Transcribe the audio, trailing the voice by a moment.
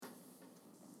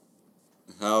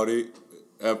Howdy,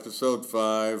 episode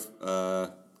 5.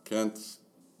 Kent's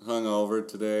hungover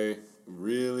today.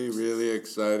 Really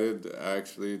excited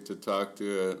actually to talk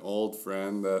to an old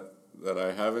friend that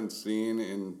I haven't seen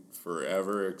in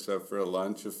forever except for a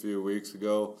lunch a few weeks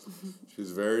ago.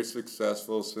 She's very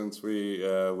successful since we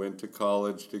went to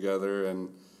college together,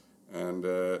 and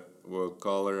we'll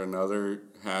call her another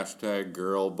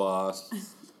 #girl boss.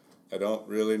 I don't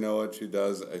really know what she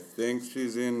does. I think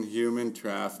she's in human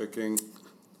trafficking.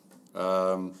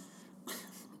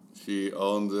 She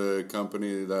owns a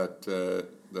company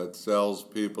that sells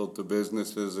people to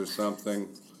businesses or something.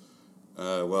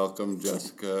 Welcome,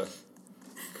 Jessica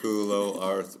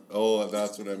Culo. Oh,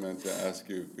 that's what I meant to ask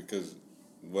you, because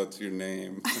what's your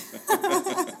name?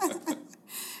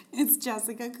 It's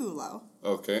Jessica Culo.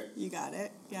 Okay. You got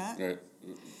it, yeah. Right.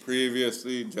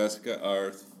 Previously, Jessica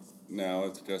Arth. Now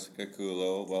it's Jessica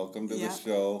Culo. Welcome to the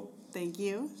show. Thank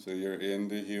you. So you're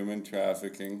into human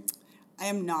trafficking. I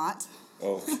am not.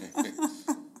 Okay.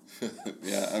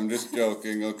 Yeah, I'm just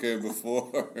joking. Okay,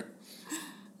 before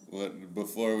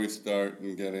we start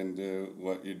and get into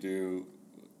what you do,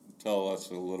 tell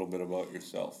us a little bit about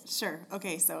yourself. Sure.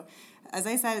 Okay, so as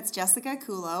I said, it's Jessica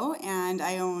Culo, and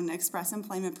I own Express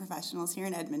Employment Professionals here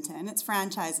in Edmonton. It's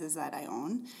franchises that I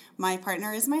own. My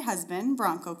partner is my husband,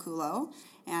 Bronco Culo,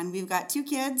 and we've got 2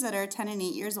 kids that are 10 and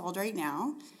 8 years old right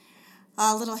now.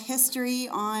 A little history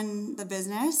on the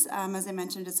business. As I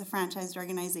mentioned, it's a franchised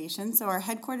organization. So our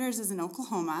headquarters is in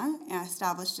Oklahoma,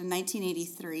 established in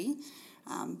 1983.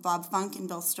 Bob Funk and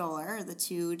Bill Stoller are the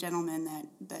 2 gentlemen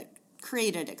that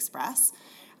created Express.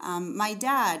 My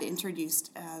dad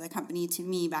introduced the company to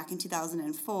me back in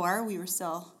 2004. We were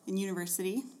still in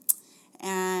university.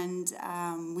 And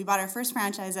we bought our first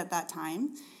franchise at that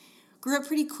time. Grew up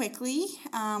pretty quickly.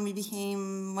 We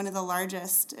became one of the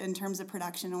largest in terms of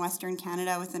production in Western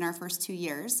Canada within our first 2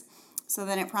 years. So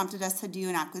then it prompted us to do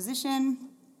an acquisition.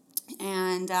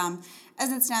 And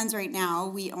as it stands right now,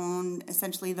 we own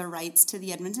essentially the rights to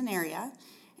the Edmonton area.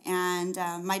 And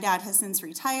my dad has since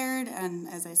retired. And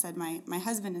as I said, my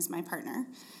husband is my partner.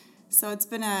 So it's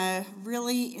been a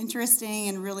really interesting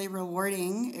and really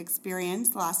rewarding experience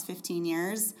the last 15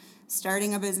 years.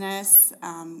 Starting a business,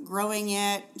 growing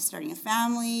it, starting a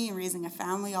family, and raising a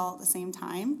family all at the same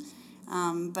time.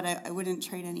 But I wouldn't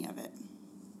trade any of it.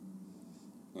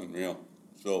 Unreal.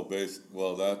 So,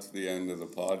 that's the end of the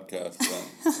podcast then,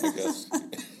 I guess.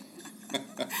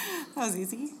 That was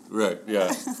easy. Right, yeah,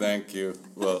 thank you.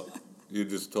 Well, you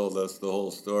just told us the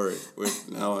whole story, which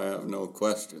now I have no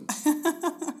questions.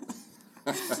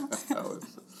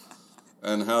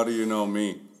 And how do you know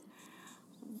me?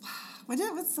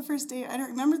 What's the first day? I don't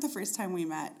remember the first time we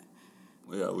met.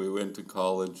 Yeah, we went to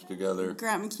college together.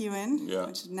 Grant McEwen, yeah.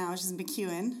 Which now is just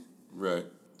McEwen. Right.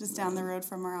 Just down the road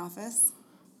from our office.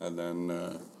 And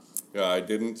then, I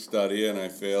didn't study and I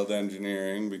failed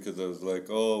engineering because I was like,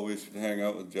 we should hang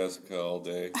out with Jessica all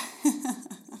day.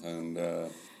 And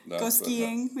go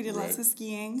skiing. We did lots of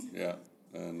skiing. Yeah,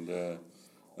 and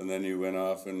then you went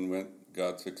off and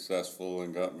got successful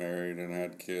and got married and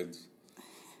had kids.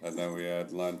 And then we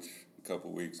had lunch a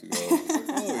couple weeks ago. I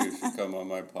was like, you should come on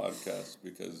my podcast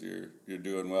because you're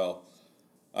doing well.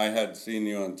 I had seen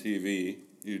you on TV.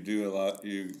 You do a lot.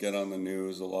 You get on the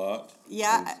news a lot.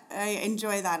 Yeah, I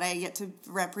enjoy that. I get to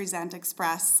represent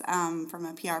Express from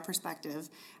a PR perspective.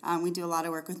 We do a lot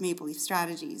of work with Maple Leaf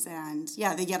Strategies, and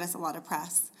they get us a lot of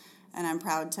press. And I'm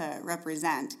proud to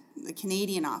represent the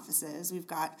Canadian offices. We've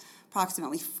got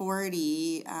approximately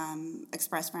 40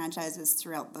 Express franchises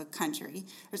throughout the country.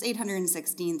 There's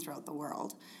 816 throughout the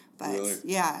world. But really?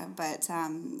 Yeah, but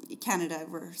Canada,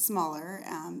 we're smaller.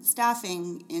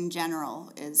 Staffing in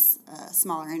general is a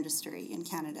smaller industry in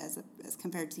Canada as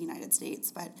compared to the United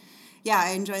States. But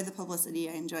I enjoy the publicity.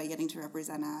 I enjoy getting to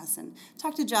represent us and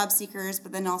talk to job seekers,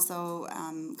 but then also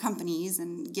companies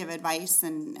and give advice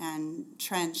and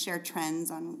share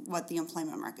trends on what the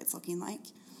employment market's looking like.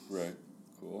 Right.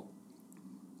 Cool.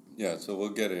 Yeah, so we'll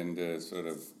get into sort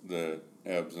of the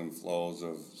ebbs and flows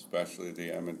of especially the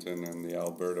Edmonton and the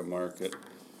Alberta market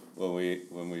when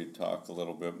we talk a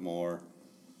little bit more.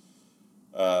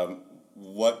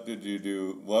 What did you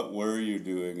do? What were you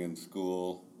doing in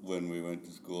school when we went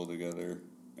to school together,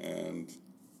 and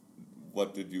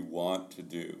what did you want to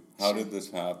do? How did this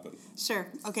happen?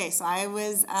 Sure. Okay, so I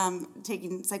was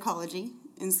taking psychology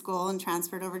in school and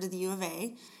transferred over to the U of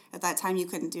A. At that time, you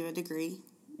couldn't do a degree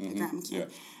at Grant McEwen. Yeah.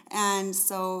 And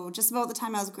so just about the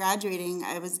time I was graduating,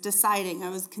 I was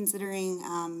considering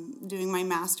doing my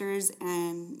master's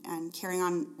and carrying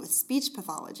on with speech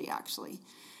pathology, actually.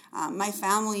 My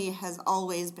family has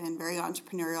always been very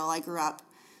entrepreneurial. I grew up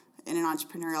in an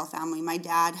entrepreneurial family. My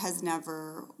dad has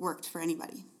never worked for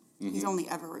anybody. He's only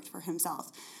ever worked for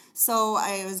himself. So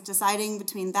I was deciding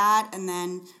between that and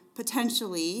then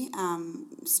potentially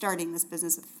starting this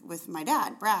business with my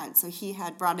dad, Brad. So he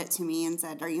had brought it to me and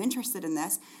said, "Are you interested in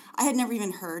this?" I had never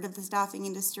even heard of the staffing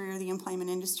industry or the employment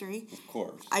industry. Of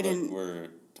course. I didn't. We're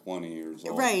 20 years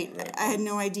old. Right. I had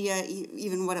no idea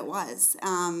even what it was.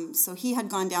 So he had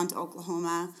gone down to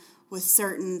Oklahoma, was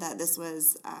certain that this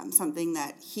was something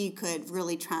that he could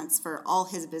really transfer all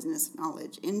his business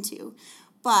knowledge into.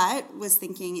 But was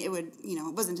thinking it would,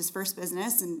 it wasn't his first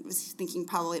business, and was thinking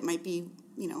probably it might be,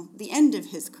 the end of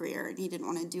his career, and he didn't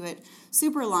want to do it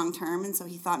super long term, and so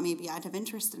he thought maybe I'd have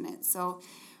interest in it. So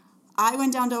I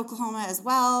went down to Oklahoma as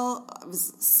well. I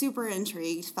was super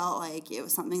intrigued, felt like it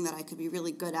was something that I could be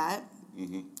really good at.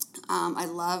 I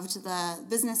loved the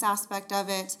business aspect of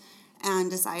it,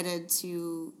 and decided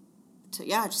to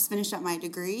just finish up my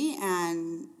degree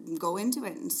and go into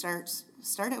it and start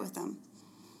it with them.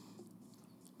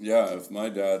 Yeah, if my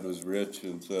dad was rich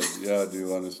and said, "Yeah, do you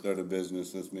want to start a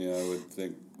business with me?" I would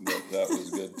think that was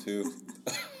good too.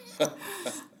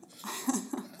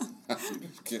 I'm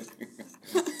just kidding.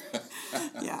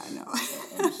 Yeah, I know.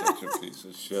 I'm such a piece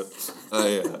of shit.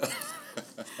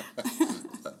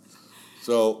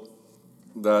 So,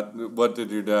 what did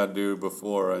your dad do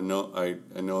before? I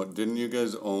know. Didn't you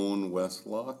guys own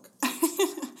Westlock?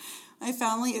 My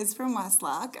family is from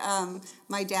Westlock.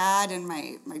 My dad and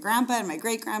my grandpa and my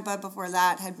great-grandpa before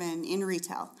that had been in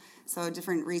retail. So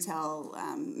different retail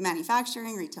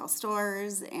manufacturing, retail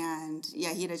stores, and he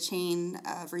had a chain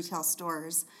of retail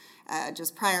stores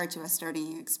just prior to us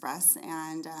starting Express,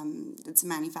 and did some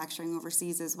manufacturing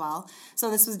overseas as well. So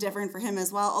this was different for him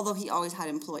as well, although he always had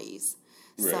employees.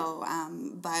 Right. So,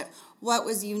 but what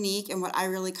was unique and what I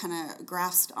really kind of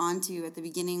grasped onto at the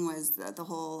beginning was the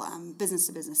whole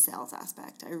business-to-business sales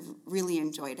aspect. I really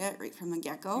enjoyed it right from the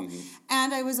get-go.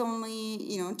 And I was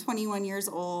only, 21 years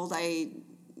old. I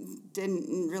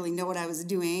didn't really know what I was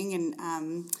doing.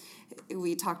 And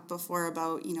we talked before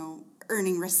about,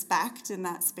 earning respect in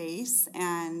that space.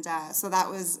 And so that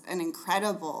was an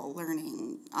incredible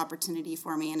learning opportunity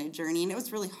for me and a journey. And it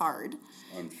was really hard.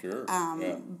 I'm sure.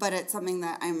 But it's something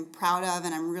that I'm proud of,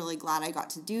 and I'm really glad I got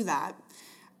to do that,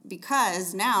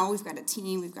 because now we've got a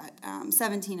team. We've got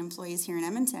 17 employees here in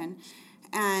Edmonton,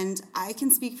 and I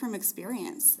can speak from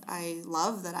experience. I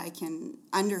love that I can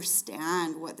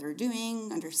understand what they're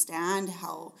doing, understand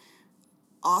how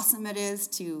awesome it is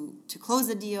to close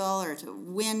a deal or to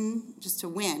win, just to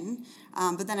win.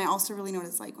 But then I also really know what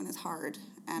it's like when it's hard.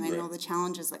 And I know the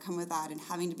challenges that come with that, and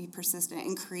having to be persistent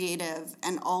and creative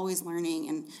and always learning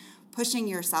and pushing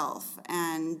yourself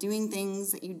and doing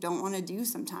things that you don't want to do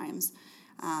sometimes.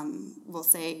 We'll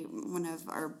say one of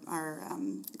our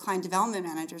client development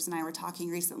managers and I were talking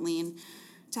recently, and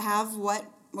to have what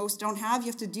most don't have, you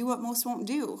have to do what most won't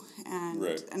do.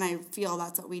 And I feel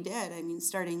that's what we did. I mean,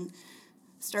 starting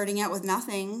out with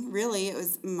nothing, really, it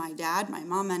was my dad, my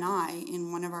mom, and I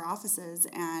in one of our offices,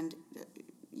 and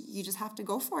you just have to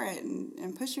go for it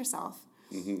and push yourself.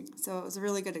 So it was a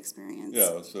really good experience.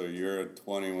 Yeah, so you're a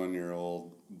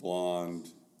 21-year-old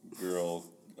blonde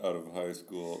girl out of high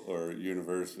school or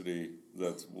university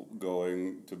that's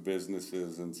going to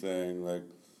businesses and saying, like,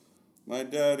 "My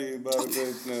daddy bought a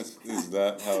business." Is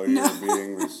that how you're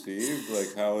being received?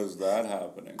 Like, how is that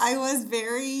happening? I was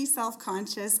very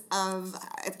self-conscious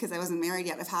because I wasn't married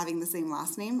yet, of having the same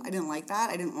last name. I didn't like that.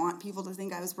 I didn't want people to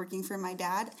think I was working for my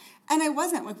dad. And I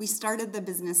wasn't. Like, we started the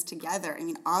business together. I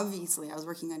mean, obviously, I was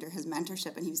working under his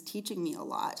mentorship, and he was teaching me a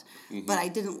lot. But I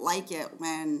didn't like it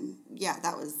when,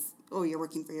 that was, "Oh, you're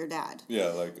working for your dad." Yeah,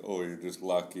 like, "Oh, you're just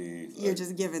lucky." You're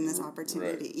just given this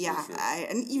opportunity. Right, sure.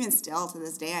 And even still to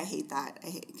this day, I hate that.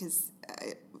 Because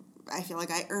I feel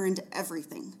like I earned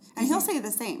everything. And he'll say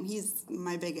the same. He's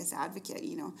my biggest advocate,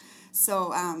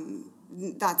 So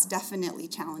that's definitely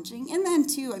challenging. And then,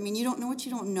 too, I mean, you don't know what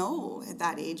you don't know at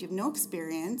that age. You have no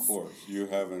experience. Of course. You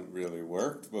haven't really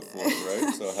worked before,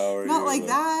 right? So how are you? Not like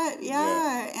that,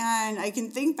 yeah. And I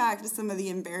can think back to some of the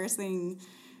embarrassing,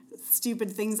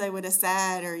 stupid things I would have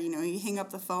said, or, you hang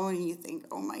up the phone and you think,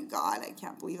 "Oh my God, I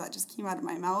can't believe that just came out of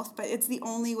my mouth." But it's the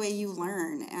only way you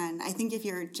learn. And I think if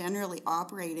you're generally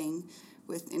operating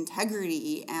with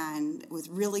integrity and with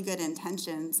really good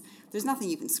intentions, there's nothing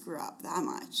you can screw up that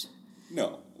much.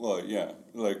 No. Well, yeah.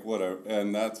 Like, whatever.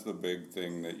 And that's the big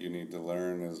thing that you need to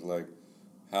learn is, like,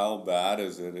 how bad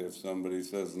is it if somebody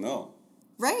says no?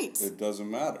 Right. It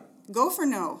doesn't matter. Go for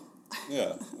no.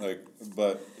 Yeah,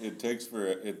 but it takes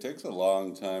a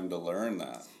long time to learn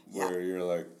that, where you're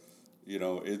like,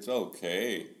 it's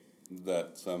okay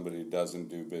that somebody doesn't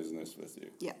do business with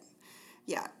you.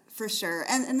 Yeah, For sure.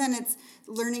 And then it's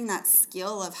learning that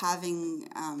skill of having,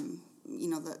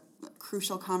 the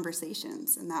crucial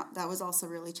conversations. And that was also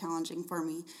really challenging for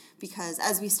me because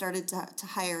as we started to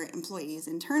hire employees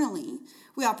internally,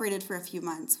 we operated for a few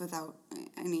months without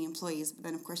any employees. But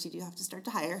then, of course, you do have to start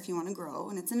to hire if you want to grow.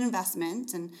 And it's an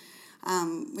investment. And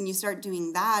when you start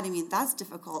doing that, that's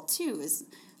difficult too, is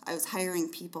I was hiring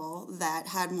people that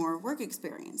had more work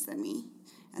experience than me.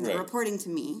 And they're reporting to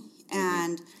me.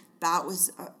 And that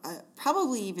was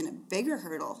probably even a bigger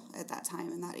hurdle at that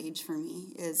time and that age for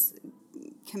me, is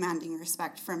commanding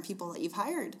respect from people that you've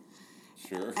hired.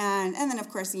 Sure. And then, of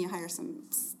course, you hire some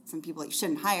people that you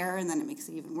shouldn't hire, and then it makes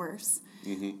it even worse.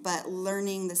 But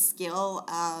learning the skill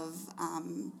of,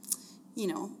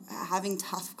 having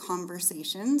tough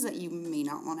conversations that you may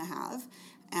not want to have,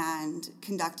 and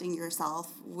conducting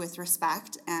yourself with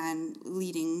respect and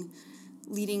leading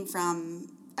from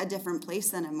a different place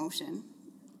than emotion,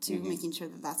 to making sure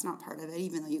that that's not part of it,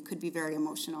 even though you could be very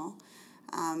emotional.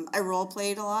 I role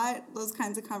played a lot, those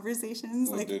kinds of conversations.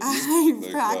 Oh,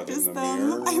 I practiced in the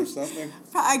them. mirror or something?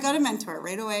 I got a mentor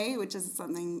right away, which is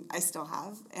something I still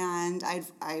have, and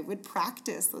I would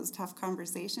practice those tough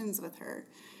conversations with her,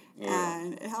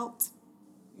 and it helped.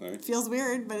 Nice. It feels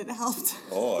weird, but it helped.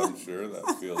 Oh, I'm sure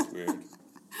that feels weird.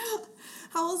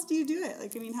 How else do you do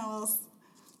it? How else?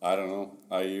 I don't know.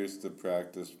 I used to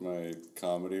practice my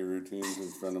comedy routines in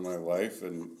front of my wife,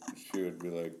 and she would be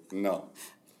like, no.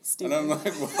 Stupid. And I'm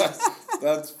like, what?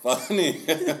 That's funny.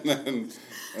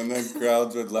 and then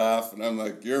crowds would laugh, and I'm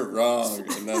like, you're wrong.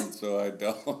 And then so I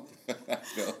don't.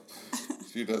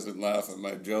 She doesn't laugh at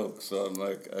my jokes, so I'm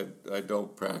like, I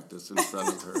don't practice in front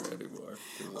of her anymore.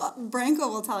 Well, Branko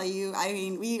will tell you, I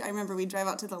remember we'd drive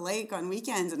out to the lake on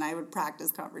weekends, and I would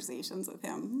practice conversations with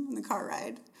him in the car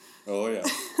ride. Oh, yeah.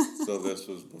 So this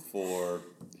was before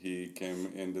he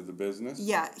came into the business?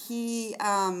 Yeah, he,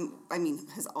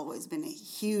 has always been a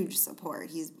huge support.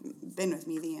 He's been with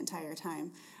me the entire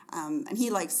time. And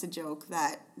he likes to joke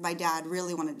that my dad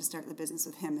really wanted to start the business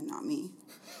with him and not me.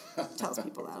 Tells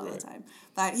people that all the time.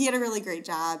 But he had a really great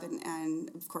job,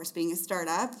 and of course, being a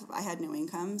startup, I had no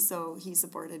income, so he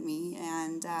supported me.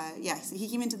 And so he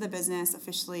came into the business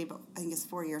officially, but I think it's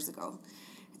 4 years ago.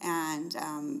 And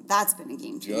that's been a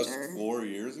game changer. Just 4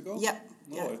 years ago? Yep.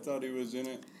 Oh, yep. I thought he was in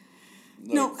it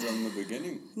from the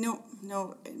beginning. No.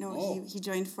 Oh. He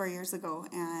joined 4 years ago,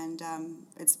 and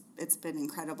it's been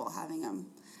incredible having him.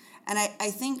 And I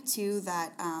think, too,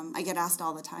 that I get asked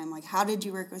all the time, how did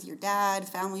you work with your dad,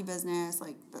 family business?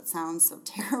 That sounds so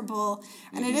terrible.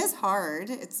 And it is hard.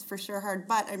 It's for sure hard.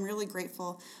 But I'm really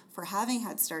grateful for having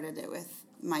had started it with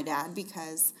my dad,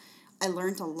 because I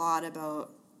learned a lot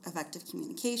about effective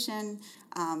communication,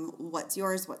 what's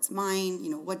yours, what's mine,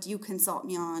 what do you consult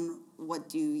me on, what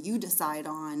do you decide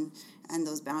on, and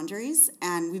those boundaries.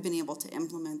 And we've been able to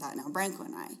implement that now, Branko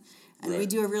and I. And we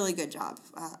do a really good job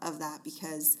of that,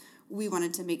 because we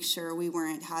wanted to make sure we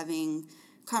weren't having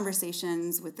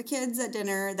conversations with the kids at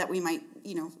dinner that we might,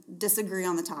 disagree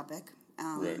on the topic.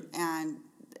 And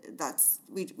that's,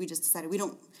 we just decided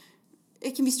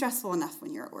it can be stressful enough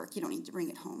when you're at work. You don't need to bring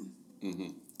it home.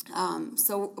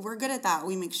 So we're good at that.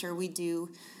 We make sure we do,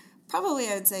 probably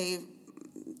I would say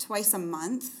twice a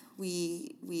month,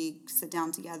 we sit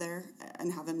down together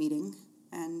and have a meeting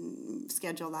and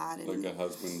schedule that. And like a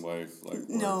husband-wife work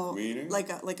meeting?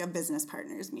 like a business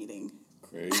partners meeting.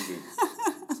 Crazy.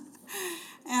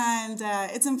 And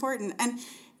it's important. And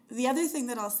the other thing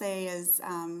that I'll say is,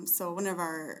 so one of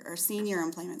our senior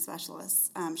employment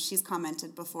specialists, she's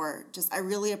commented before, I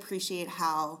really appreciate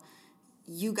how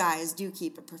you guys do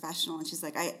keep it professional. And she's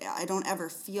like, I don't ever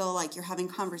feel like you're having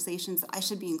conversations that I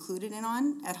should be included in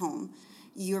on at home.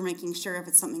 You're making sure if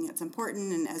it's something that's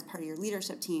important, and as part of your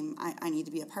leadership team, I need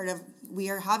to be a part of. We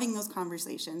are having those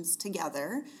conversations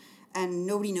together, and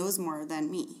nobody knows more than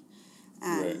me.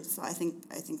 And so I think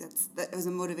that was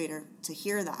a motivator to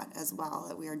hear that as well,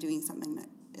 that we are doing something that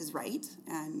is right,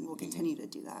 and we'll continue to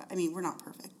do that. We're not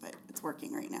perfect, but it's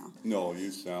working right now. No,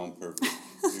 you sound perfect.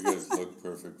 You guys look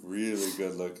perfect. Really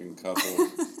good-looking couple.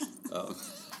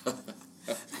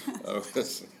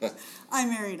 I'm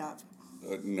married up.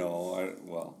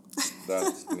 No,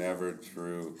 that's never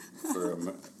true. For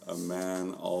a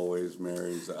man always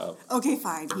marries up. Okay,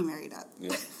 fine. He married up.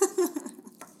 Yeah.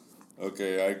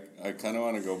 Okay, I kind of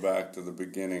want to go back to the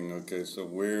beginning. Okay, so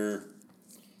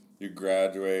you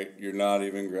graduate. You're not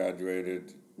even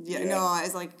graduated. Yeah, yet. No,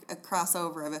 it's like a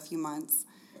crossover of a few months.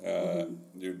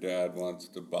 Your dad wants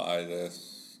to buy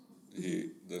this.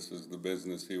 This is the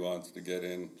business he wants to get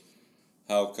in.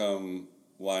 How come?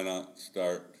 Why not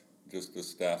start just a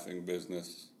staffing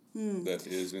business that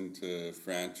isn't a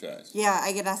franchise? Yeah,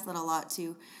 I get asked that a lot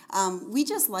too. We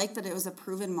just like that it was a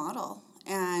proven model.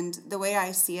 And the way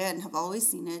I see it and have always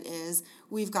seen it is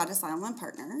we've got a silent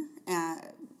partner.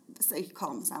 So you call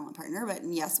them a silent partner, but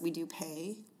yes, we do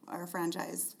pay our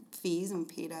franchise fees and we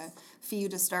paid a fee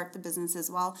to start the business as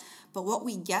well. But what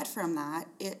we get from that,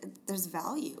 there's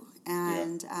value.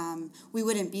 And we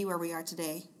wouldn't be where we are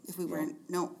today if we weren't.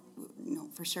 No,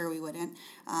 for sure we wouldn't.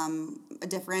 A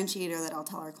differentiator that I'll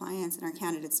tell our clients and our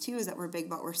candidates too is that we're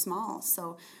big but we're small.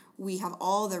 So we have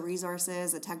all the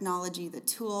resources, the technology, the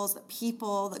tools, the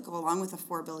people that go along with a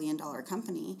 $4 billion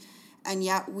company. And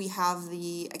yet we have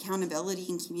the accountability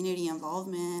and community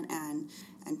involvement and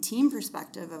team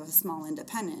perspective of a small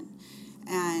independent.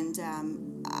 And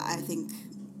I think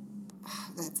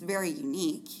that's very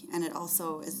unique. And it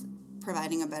also is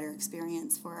providing a better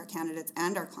experience for our candidates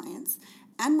and our clients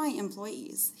and my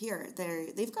employees here.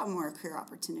 They've got more career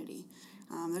opportunity.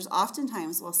 There's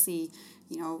oftentimes we'll see,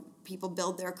 people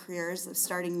build their careers of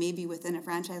starting maybe within a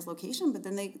franchise location, but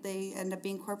then they end up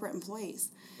being corporate employees.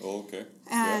 Oh, okay.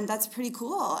 And that's pretty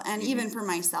cool. And even for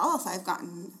myself, I've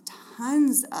gotten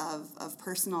tons of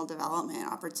personal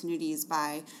development opportunities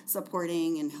by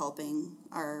supporting and helping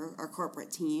our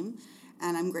corporate team.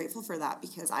 And I'm grateful for that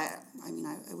because I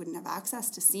wouldn't have access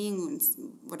to seeing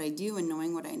what I do and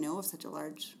knowing what I know of such a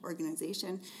large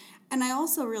organization. And I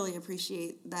also really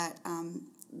appreciate that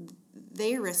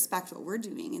they respect what we're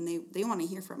doing and they want to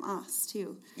hear from us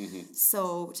too. Mm-hmm.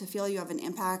 So to feel you have an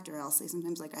impact, or I'll say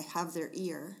sometimes like I have their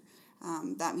ear,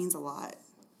 that means a lot.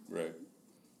 Right.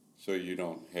 So you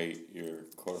don't hate your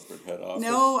corporate head office?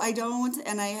 No, I don't.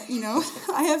 And I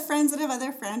have friends that have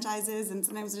other franchises, and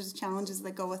sometimes there's challenges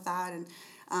that go with that, and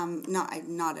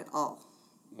not at all.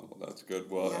 Oh, that's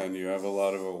good. Well, and you have a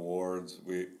lot of awards.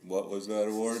 What was that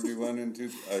award you went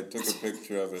into? I took a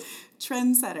picture of it.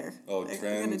 Trendsetter. Oh,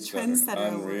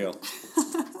 Trendsetter. Unreal.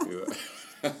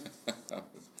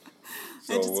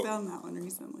 I just found that one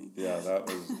recently. Yeah,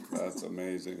 that's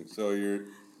amazing. So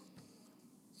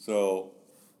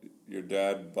your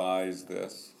dad buys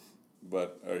this,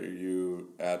 but are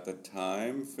you at the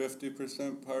time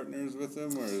 50% partners with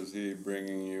him, or is he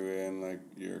bringing you in like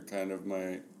you're kind of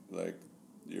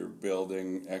you're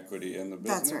building equity in the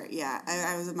business? That's right, yeah.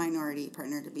 I was a minority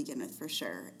partner to begin with, for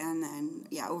sure. And then,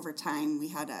 over time, we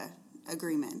had a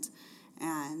agreement.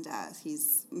 And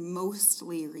he's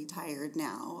mostly retired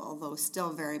now, although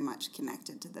still very much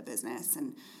connected to the business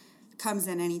and comes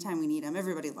in anytime we need him.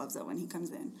 Everybody loves it when he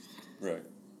comes in. Right.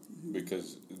 Mm-hmm.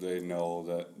 Because they know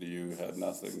that you had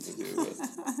nothing to do with.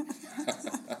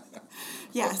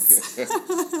 Yes. Okay.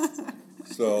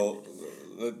 So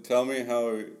tell me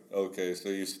how, so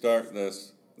you start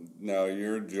this, now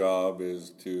your job is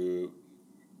to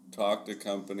talk to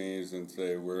companies and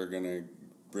say, we're going to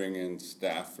bring in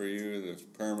staff for you. There's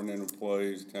permanent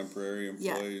employees, temporary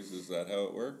employees. Yeah. Is that how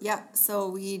it works? Yeah. So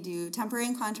we do temporary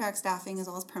and contract staffing as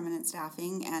well as permanent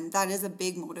staffing, and that is a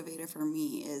big motivator for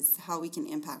me, is how we can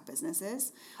impact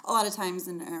businesses. A lot of times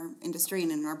in our industry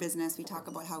and in our business, we talk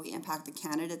about how we impact the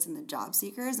candidates and the job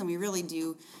seekers, and we really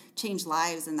do change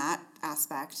lives in that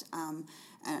aspect.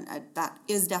 And that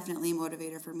is definitely a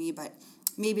motivator for me, but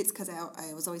maybe it's because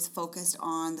I was always focused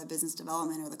on the business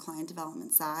development or the client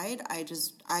development side. I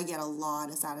get a lot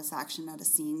of satisfaction out of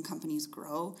seeing companies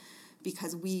grow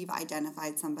because we've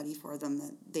identified somebody for them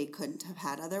that they couldn't have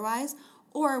had otherwise,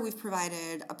 or we've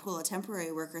provided a pool of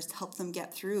temporary workers to help them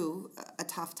get through a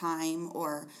tough time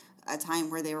or a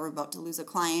time where they were about to lose a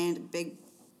client, big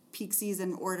peak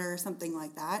season order, something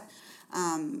like that.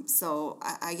 So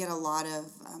I get a lot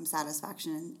of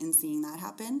satisfaction in seeing that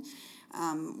happen.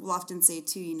 We'll often say,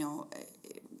 too,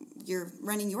 you're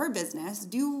running your business,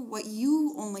 do what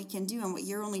you only can do and what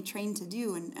you're only trained to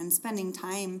do, and spending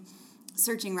time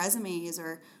searching resumes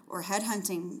or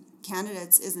headhunting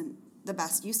candidates isn't the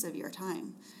best use of your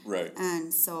time. Right.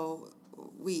 And so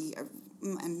we,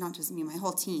 and not just me, my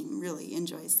whole team really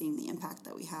enjoys seeing the impact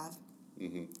that we have.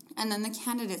 Mm-hmm. And then the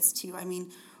candidates, too. I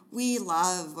mean, we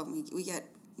love when we get,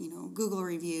 Google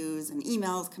reviews and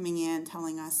emails coming in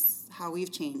telling us how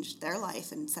we've changed their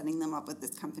life and setting them up with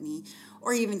this company,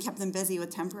 or even kept them busy with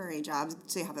temporary jobs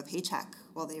to have a paycheck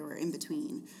while they were in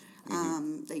between.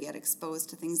 Mm-hmm. They get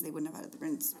exposed to things they wouldn't have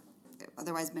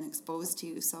otherwise been exposed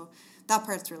to. So that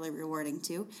part's really rewarding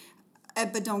too.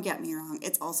 But don't get me wrong,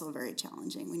 it's also very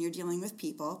challenging. When you're dealing with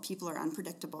people are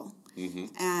unpredictable. Mm-hmm.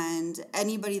 And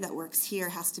anybody that works here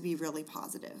has to be really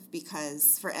positive,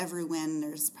 because for every win,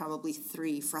 there's probably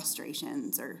 3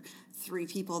 frustrations or 3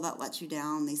 people that let you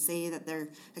down. They say that they're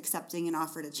accepting an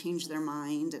offer to change their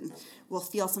mind, and we'll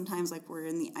feel sometimes like we're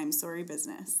in the I'm sorry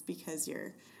business because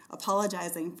you're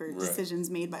apologizing for decisions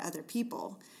made by other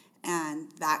people.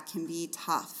 And that can be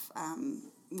tough.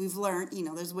 We've learned,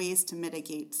 there's ways to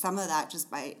mitigate some of that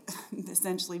just by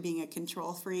essentially being a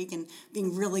control freak and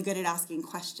being really good at asking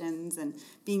questions and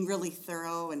being really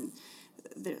thorough. And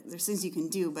there's things you can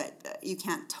do, but you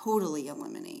can't totally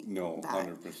eliminate No, that.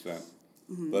 100%.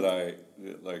 Mm-hmm.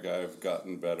 But I've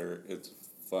gotten better. It's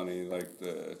funny, like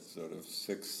the sort of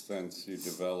sixth sense you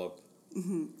develop,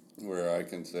 where I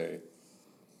can say,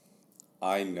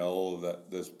 I know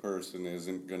that this person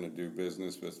isn't going to do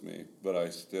business with me, but I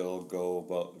still go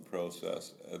about the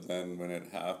process. And then when it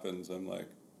happens, I'm like,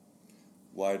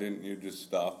 why didn't you just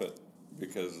stop it?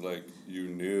 Because, you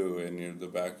knew in the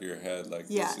back of your head,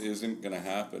 this isn't going to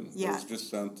happen. Yeah. There's just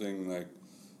something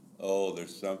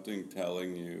there's something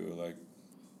telling you,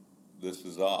 this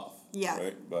is off. Yeah.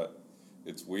 Right? But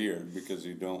it's weird because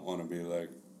you don't want to be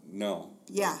no.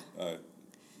 Yeah.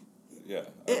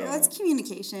 It's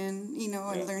communication,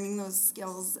 and learning those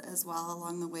skills as well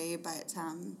along the way. But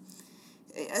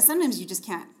sometimes you just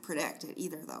can't predict it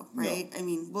either, though, right? No. I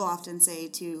mean, we'll often say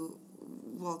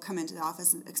we'll come into the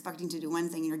office expecting to do one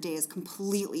thing, and your day is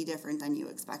completely different than you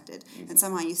expected. Mm-hmm. And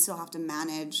somehow you still have to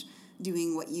manage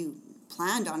doing what you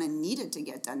planned on and needed to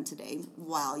get done today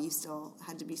while you still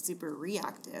had to be super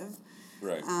reactive.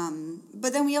 Right.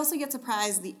 But then we also get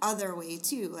surprised the other way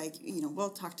too. We'll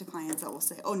talk to clients that will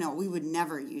say, "Oh no, we would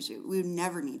never use you. We would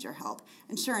never need your help."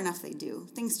 And sure enough, they do.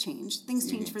 Things change. Things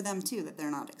change for them too that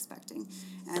they're not expecting.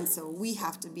 And so we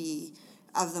have to be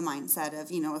of the mindset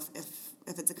of,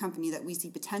 if it's a company that we see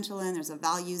potential in, there's a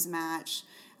values match.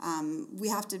 We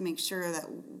have to make sure that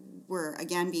we're,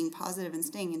 again, being positive and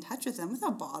staying in touch with them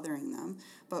without bothering them,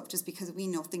 but just because we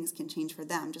know things can change for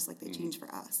them just like they change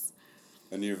for us.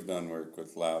 And you've done work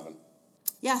with Lavin.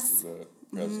 Yes. The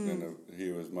president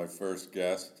he was my first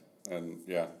guest, and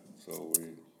so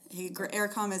we...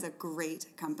 Aircom is a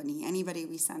great company. Anybody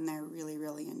we send there really,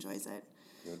 really enjoys it.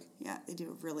 Good. Yeah, they do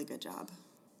a really good job.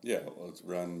 Yeah, well, it's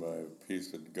run by a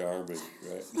piece of garbage,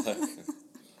 right?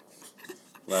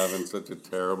 Lavin's such a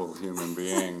terrible human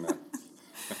being.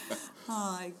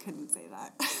 I couldn't say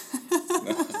that.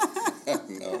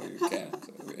 No, you can't.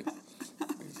 I mean,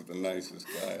 he's the nicest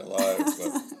guy alive.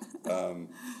 But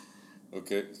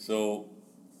okay, so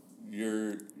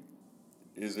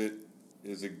is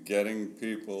it getting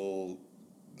people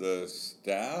the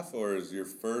staff, or is your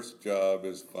first job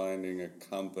is finding a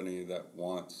company that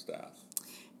wants staff?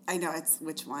 I know it's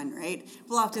which one, right?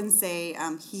 We'll often say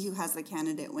he who has the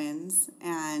candidate wins,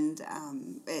 and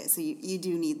so you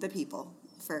do need the people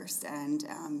first, and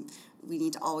we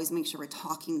need to always make sure we're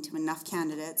talking to enough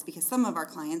candidates because some of our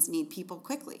clients need people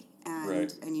quickly,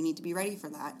 and you need to be ready for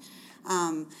that.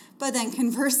 But then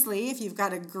conversely, if you've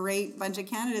got a great bunch of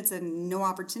candidates and no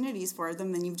opportunities for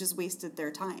them, then you've just wasted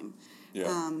their time.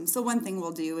 Yeah. So one thing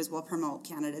we'll do is we'll promote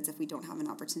candidates if we don't have an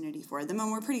opportunity for them, and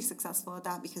we're pretty successful at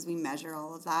that because we measure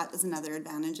all of that. That's another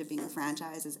advantage of being a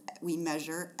franchise is we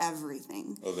measure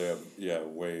everything. Oh, they have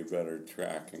way better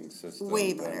tracking system.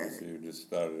 Way better. If you just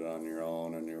started on your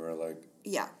own and you were like...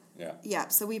 Yeah. Yeah. Yeah.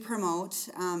 So we promote,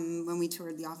 when we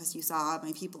toured the office, you saw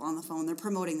my people on the phone, they're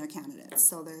promoting their candidates.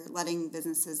 So they're letting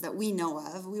businesses that we know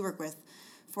of, we work with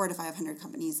 400 to 500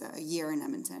 companies a year in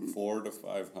Edmonton. 400 to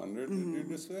 500, did you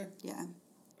just say? Yeah.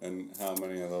 And how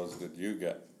many of those did you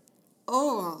get?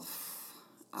 Oh,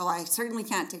 I certainly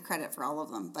can't take credit for all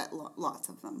of them, but lots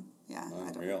of them. Yeah.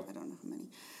 Unreal. I don't know how many.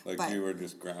 But you were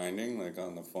just grinding,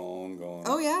 on the phone, going...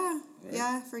 Oh, yeah. Right?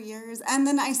 Yeah, for years. And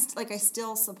then I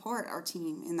still support our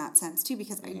team in that sense, too,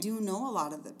 because I do know a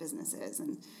lot of the businesses,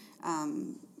 and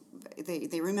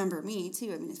they remember me,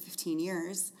 too. I mean, it's 15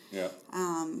 years. Yeah.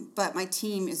 But my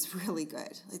team is really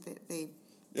good.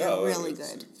 They're really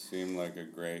good. It seemed like a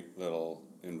great little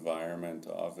environment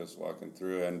office walking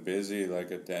through, and busy like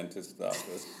a dentist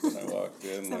office when I walked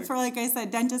in. Except for, like I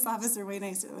said, dentist offices are way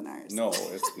nicer than ours. No,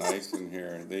 it's nice in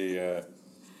here.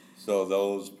 So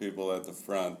those people at the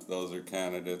front, those are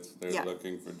candidates. They're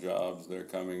looking for jobs. They're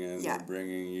coming in. They're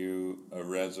bringing you a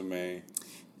resume.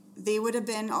 They would have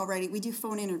been already. We do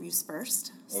phone interviews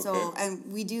first. Okay. So, and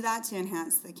we do that to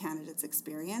enhance the candidate's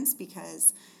experience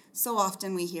because so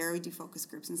often we do focus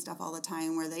groups and stuff all the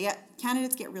time where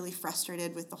candidates get really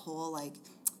frustrated with the whole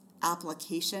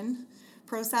application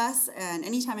process. And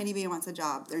anytime anybody wants a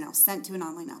job, they're now sent to an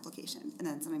online application. And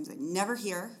then sometimes they never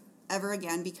hear ever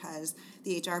again because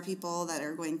the HR people that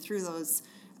are going through those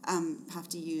have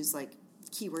to use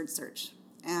keyword search.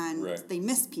 And they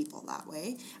miss people that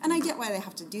way. And I get why they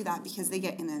have to do that because they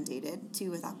get inundated, too,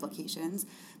 with applications.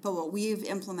 But what we've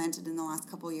implemented in the last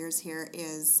couple of years here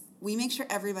is we make sure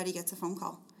everybody gets a phone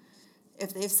call.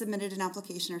 If they've submitted an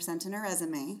application or sent in a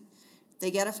resume,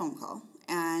 they get a phone call.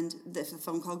 And if the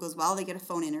phone call goes well, they get a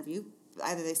phone interview.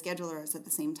 Either they schedule or it's at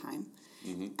the same time.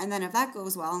 Mm-hmm. And then if that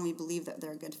goes well and we believe that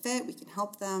they're a good fit, we can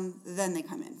help them, then they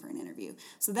come in for an interview.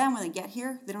 So then when they get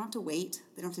here, they don't have to wait.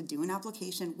 They don't have to do an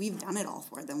application. We've done it all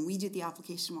for them. We do the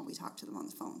application while we talk to them on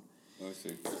the phone. I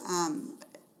see.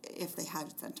 If they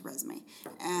had sent a resume.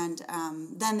 And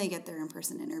then they get their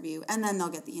in-person interview. And then they'll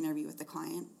get the interview with the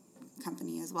client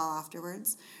company as well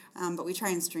afterwards. But we try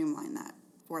and streamline that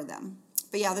for them.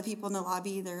 But yeah, the people in the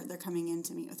lobby, they're coming in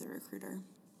to meet with a recruiter.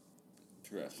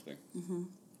 Interesting. Mm-hmm.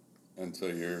 And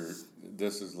so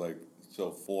this is like,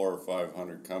 so 400 or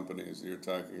 500 companies, you're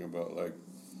talking about like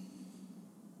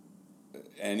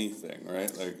anything,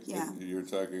 right? Like you're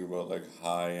talking about like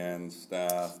high-end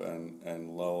staff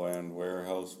and low-end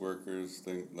warehouse workers,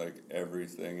 like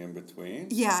everything in between?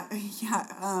 Yeah,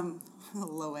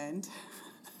 low end.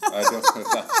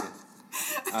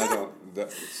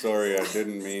 Sorry, I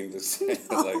didn't mean to say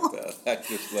it like that. I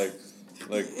just like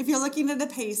if you're looking at a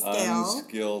pay scale,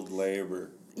 unskilled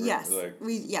labor. Yes,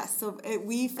 So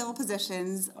we fill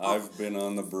positions. I've been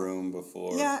on the broom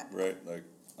before. Yeah, right. Like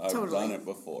I've done it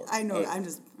before. I know.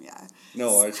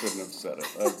 No, I shouldn't have said it.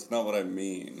 That's not what I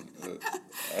mean.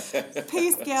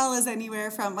 Pay scale is anywhere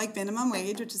from like minimum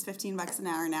wage, which is $15 an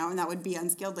hour now, and that would be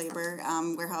unskilled labor,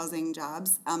 warehousing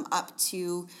jobs, up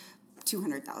to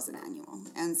 $200,000 annual.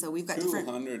 And so we've got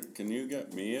 200. Can you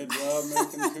get me a job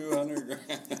making 200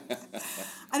 grand?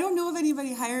 I don't know of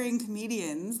anybody hiring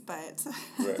comedians, but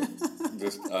right,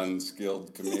 just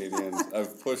unskilled comedians.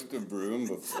 I've pushed a broom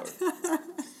before.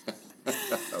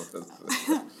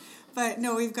 But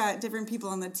no, we've got different people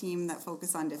on the team that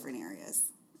focus on different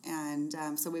areas. And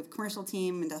so we have commercial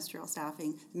team, industrial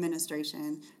staffing,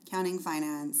 administration, accounting,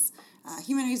 finance,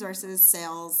 human resources,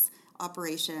 sales,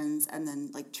 operations, and then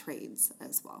like trades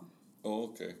as well. Oh,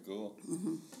 okay, cool.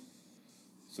 Mm-hmm.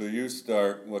 So you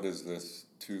start, what is this,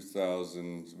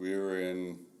 2000, we were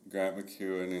in Grant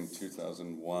McEwen in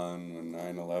 2001 when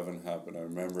 9/11 happened. I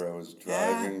remember I was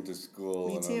driving to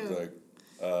school and I was like,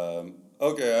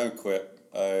 okay, I'm quit.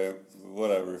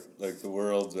 Whatever, like the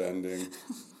world's ending.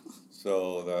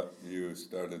 So that you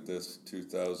started this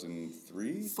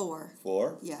 2003? 4.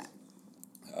 4? Yeah.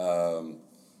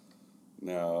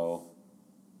 Now,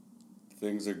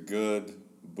 things are good.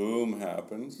 Boom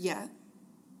happens. Yeah.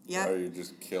 Yeah. Are you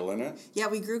just killing it? Yeah,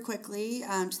 we grew quickly.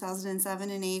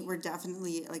 2007 and 8 were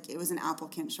definitely, like, it was an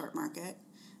applicant short market.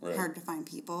 Right. Hard to find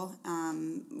people.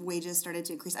 Wages started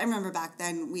to increase. I remember back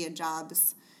then we had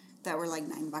jobs that were like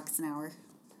 $9 an hour.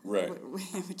 Right.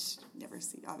 Which never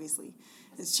see, obviously.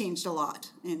 It's changed a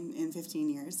lot in 15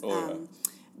 years. Oh,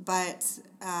 But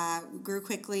grew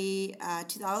quickly.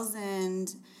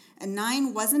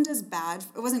 2009 wasn't as bad.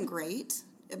 It wasn't great,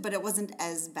 but it wasn't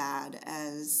as bad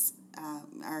as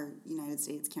our United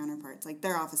States counterparts. Like,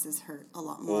 their offices hurt a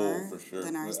lot more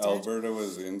than ours did. Alberta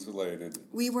was insulated.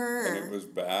 We were. And it was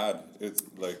bad. It's,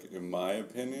 like, in my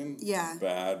opinion,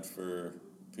 bad for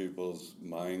people's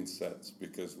mindsets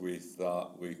because we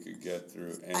thought we could get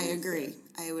through anything. I agree.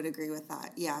 I would agree with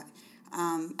that, yeah.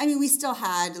 I mean, we still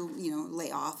had,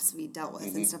 layoffs we dealt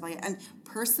with and stuff like that. And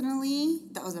personally,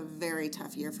 that was a very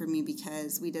tough year for me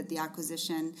because we did the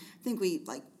acquisition. I think we,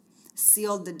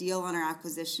 sealed the deal on our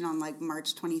acquisition on,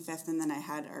 March 25th, and then I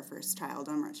had our first child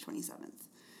on March 27th.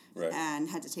 Right. And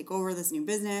had to take over this new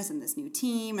business and this new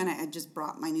team, and I had just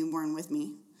brought my newborn with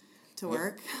me to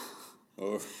work.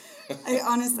 Oh. I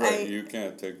honestly, right, you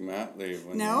can't take mat leave.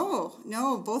 No,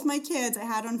 both my kids I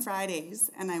had on Fridays,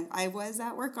 and I was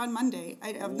at work on Monday.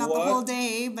 Not the whole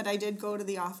day, but I did go to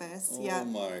the office. Oh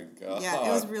my God. Yeah,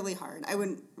 it was really hard. I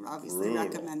wouldn't obviously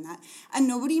recommend that. And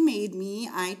nobody made me.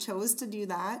 I chose to do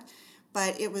that,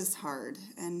 but it was hard,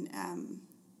 and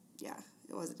it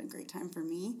wasn't a great time for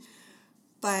me.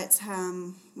 But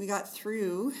we got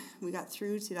through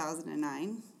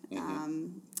 2009.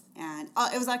 And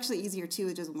it was actually easier, too,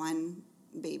 with just one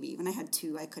baby. When I had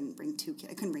 2, I couldn't bring 2 kids.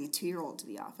 I couldn't bring a 2-year-old to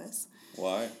the office.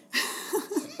 Why?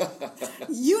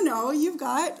 You've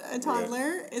got a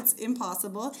toddler. Yeah. It's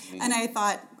impossible. Mm-hmm. And I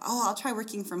thought, I'll try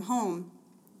working from home.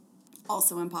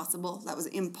 Also impossible. That was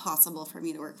impossible for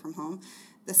me to work from home.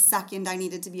 The second I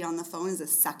needed to be on the phone is the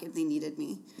second they needed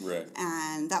me. Right.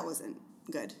 And that wasn't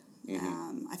good.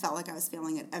 Mm-hmm. I felt like I was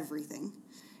failing at everything.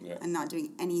 Yeah. And not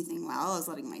doing anything well. I was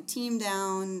letting my team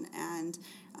down, and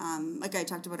like I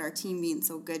talked about our team being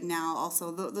so good now,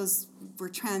 also those were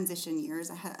transition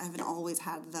years. I haven't always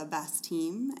had the best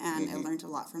team, and I learned a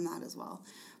lot from that as well.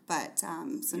 But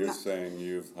so you're saying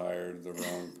you've hired the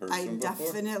wrong person before?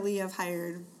 Definitely have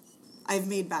I've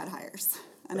made bad hires.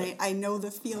 And right. I know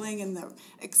the feeling and the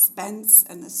expense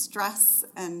and the stress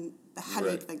and the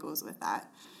headache that goes with that.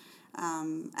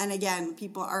 And again,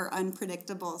 people are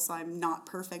unpredictable, so I'm not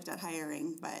perfect at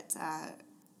hiring, but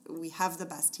we have the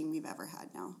best team we've ever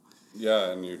had now.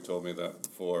 Yeah, and you told me that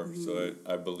before, so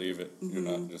I believe it. You're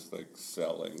not just like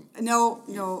selling. No,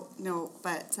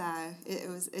 but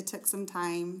it took some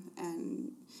time,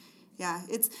 and yeah,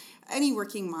 it's any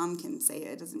working mom can say it.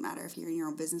 It doesn't matter if you're in your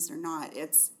own business or not.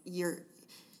 It's you're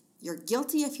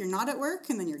guilty if you're not at work,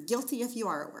 and then you're guilty if you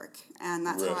are at work. And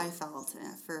that's how I felt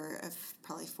for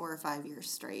probably 4 or 5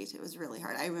 years straight. It was really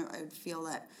hard. I would feel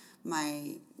that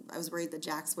I was worried that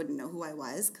Jax wouldn't know who I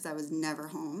was because I was never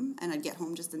home, and I'd get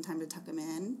home just in time to tuck him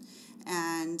in.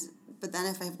 But then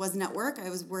if I wasn't at work, I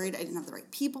was worried I didn't have the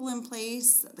right people in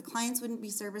place, the clients wouldn't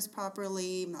be serviced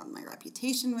properly, my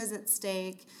reputation was at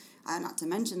stake, not to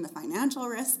mention the financial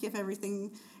risk if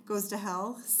everything goes to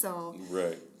hell. So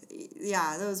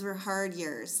yeah, those were hard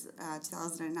years,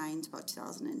 2009 to about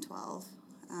 2012.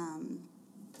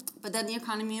 But then the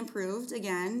economy improved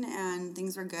again, and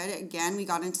things were good. Again, we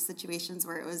got into situations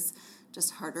where it was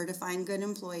just harder to find good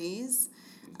employees.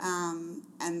 And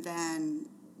then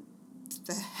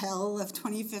the hell of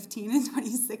 2015 and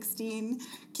 2016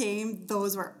 came.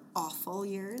 Those were awful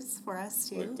years for us,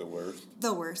 too. Like the worst?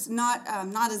 The worst. Not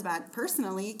as bad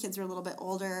personally. Kids were a little bit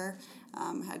older.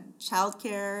 Had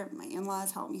childcare. My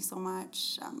in-laws helped me so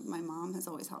much. My mom has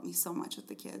always helped me so much with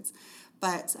the kids.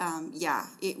 But,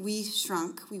 we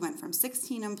shrunk. We went from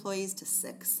 16 employees to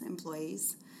 6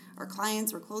 employees. Our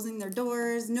clients were closing their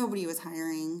doors. Nobody was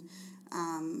hiring.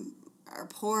 Our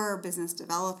poor business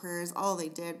developers, all they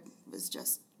did was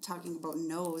just talking about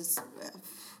no's.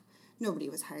 Nobody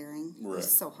was hiring. It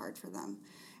was so hard for them.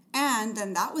 And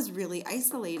then that was really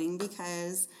isolating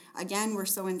because, again, we're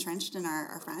so entrenched in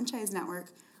our franchise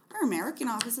network. Our American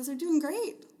offices are doing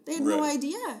great. They had no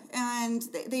idea. And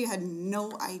they had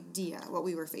no idea what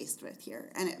we were faced with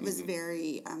here. And it was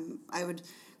very, I would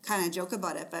kind of joke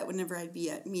about it, but whenever I'd be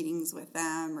at meetings with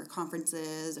them or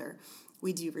conferences or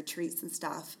we do retreats and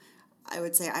stuff, I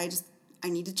would say I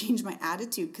need to change my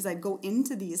attitude because I'd go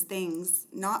into these things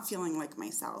not feeling like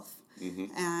myself.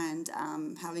 And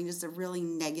having just a really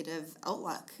negative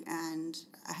outlook, and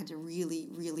I had to really,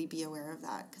 really be aware of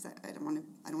that because I don't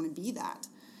want to be that.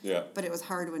 Yeah. But it was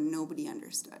hard when nobody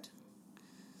understood.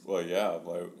 Well, yeah,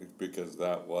 because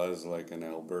that was like an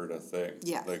Alberta thing.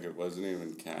 Yeah. Like it wasn't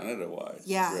even Canada-wide.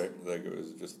 Yeah. Right? Like it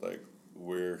was just like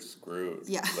we're screwed.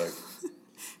 Yeah. Like,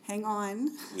 hang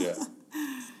on. Yeah.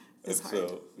 And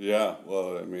so, yeah,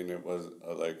 well, I mean, it was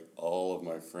like all of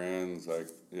my friends, like,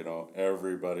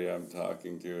 everybody I'm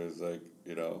talking to is like,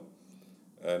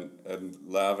 and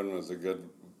Lavin was a good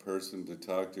person to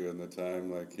talk to in the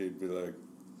time. Like, he'd be like,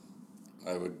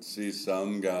 I would see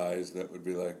some guys that would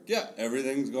be like, yeah,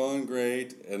 everything's going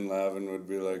great. And Lavin would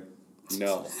be like,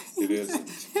 no, it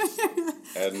isn't.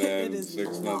 And then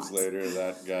 6 months later,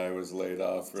 that guy was laid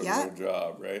off from their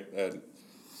job, right? And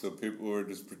so people were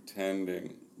just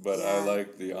pretending. But I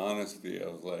like the honesty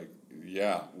of like,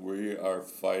 yeah, we are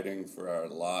fighting for our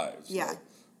lives. Yeah. Like,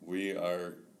 we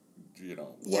are,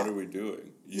 what are we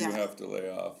doing? You have to lay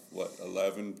off,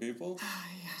 11 people?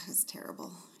 Yeah, it's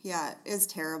terrible. Yeah, it's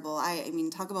terrible. I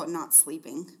mean, talk about not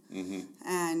sleeping.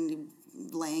 And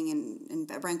laying in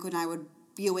bed. Branko and I would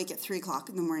be awake at 3 o'clock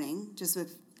in the morning just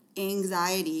with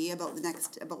anxiety about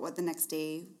what the next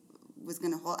day was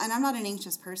going to hold. And I'm not an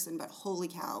anxious person, but holy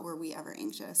cow, were we ever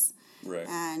anxious. Right.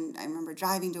 And I remember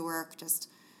driving to work just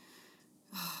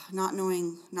not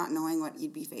knowing what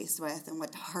you'd be faced with and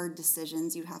what hard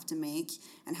decisions you'd have to make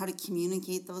and how to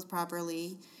communicate those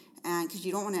properly. And because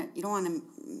you don't want to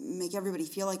make everybody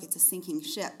feel like it's a sinking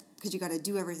ship because you got to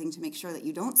do everything to make sure that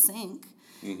you don't sink.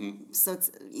 So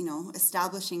it's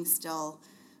establishing still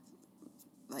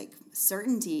like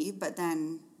certainty, but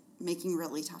then making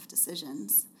really tough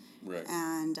decisions. Right.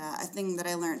 And a thing that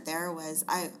I learned there was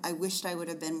I wished I would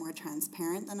have been more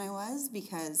transparent than I was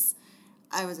because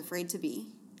I was afraid to be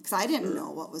because I didn't know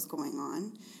what was going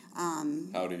on.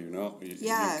 How do you know? You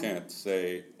can't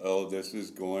say, oh, this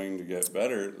is going to get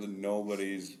better.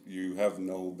 You have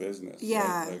no business.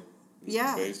 Yeah. Right?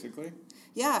 Like, basically.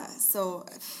 Yeah. So,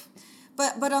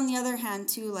 but on the other hand,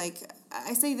 too, like,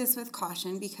 I say this with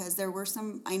caution because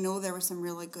I know there were some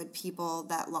really good people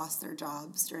that lost their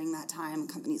jobs during that time.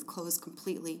 Companies closed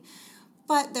completely.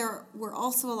 But there were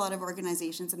also a lot of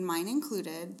organizations, and mine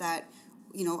included, that,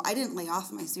 I didn't lay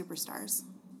off my superstars.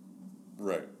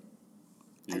 Right.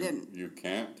 I didn't. You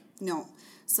can't? No.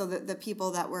 So the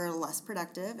people that were less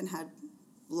productive and had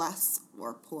less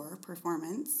or poor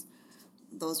performance,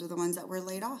 those were the ones that were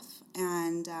laid off.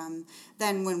 And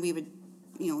then when we would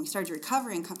we started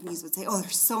recovering, companies would say, oh,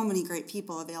 there's so many great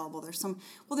people available. There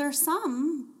are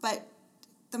some, but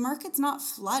the market's not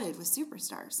flooded with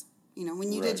superstars. You know,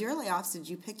 when you Right. did your layoffs, did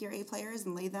you pick your A players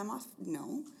and lay them off?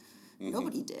 No,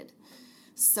 nobody did.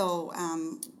 So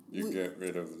You get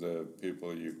rid of the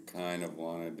people you kind of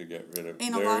wanted to get rid of.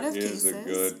 in a lot of There is cases, a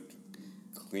good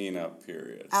cleanup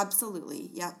period.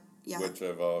 absolutely, yeah. Which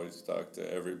I've always talked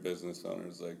to every business owner.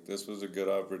 Is like, this was a good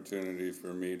opportunity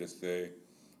for me to say,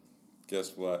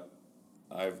 guess what?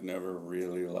 I've never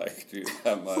really liked you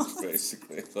that much,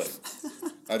 basically. Like,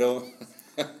 I don't...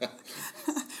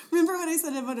 Remember what I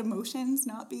said about emotions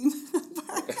not being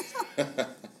part?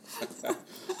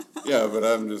 Yeah, but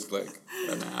I'm just like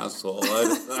an asshole.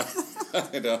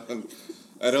 I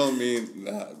don't mean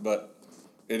that, but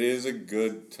it is a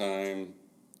good time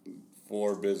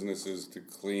for businesses to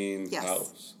clean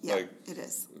house. Yeah, Like, it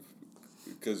is.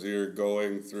 because you're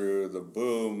going through the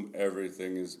boom,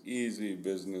 everything is easy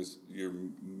business, you're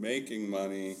making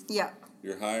money, Yeah,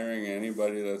 you're hiring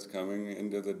anybody that's coming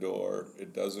into the door,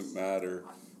 it doesn't matter,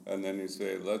 and then you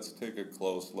say, let's take a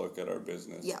close look at our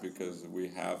business because we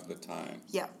have the time.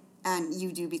 yeah, and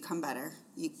you do become better.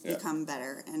 You become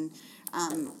better, and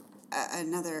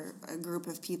another group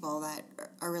of people that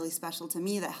are really special to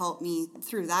me that helped me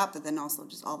through that, but then also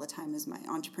just all the time is my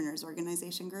entrepreneurs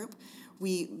organization group.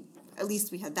 At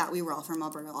least we had that. We were all from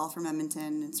Alberta, all from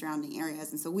Edmonton and surrounding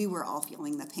areas, and so we were all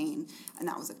feeling the pain, and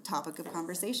that was a topic of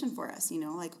conversation for us, you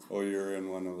know, like... Oh, you're in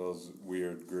one of those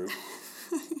weird groups?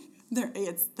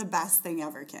 It's the best thing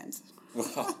ever, Kent.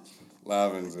 Well,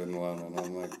 Lavin's in one, and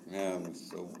I'm like, man,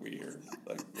 it's so weird.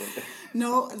 Like, what?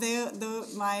 No,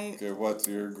 my... Okay, what's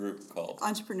your group called?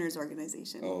 Entrepreneurs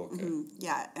organization. Oh, okay.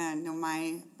 Yeah, and no,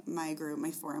 my group,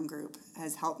 my forum group,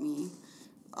 has helped me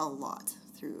a lot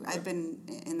through... I've been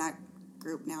in that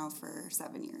group now for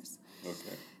 7 years.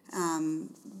 Okay.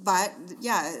 But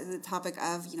yeah, the topic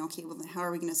of, you know, okay, well, then how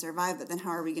are we going to survive? But then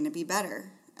how are we going to be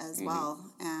better as well?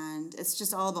 And it's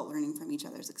just all about learning from each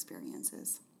other's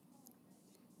experiences.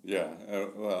 Yeah,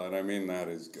 well, and I mean, that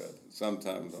is good.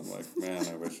 Sometimes I'm like, man,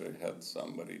 I wish I had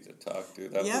somebody to talk to.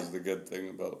 That was the good thing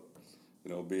about,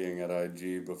 you know, being at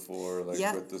IG before, like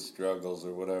with the struggles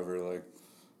or whatever, like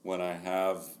when I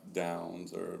have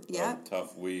downs or a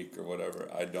tough week or whatever,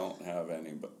 I don't have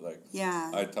any, but like,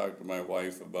 I talk to my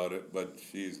wife about it, but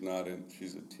she's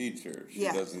a teacher. She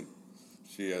doesn't,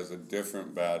 she has a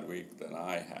different bad week than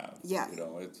I have. Yeah. You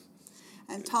know,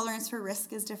 and tolerance for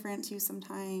risk is different too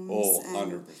sometimes. Oh,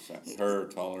 100%. Her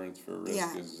tolerance for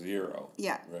risk is 0.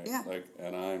 Yeah. Right? Yeah. Like,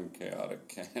 and I'm chaotic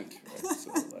Kent, right?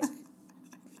 So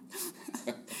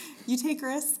like... You take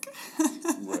risk.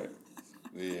 Right.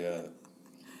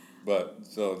 But,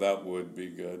 so that would be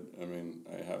good. I mean,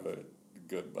 I have a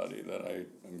good buddy that I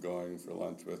am going for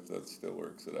lunch with that still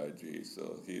works at IG,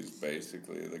 so he's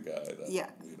basically the guy that, you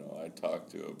know, I talk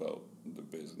to about the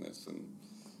business and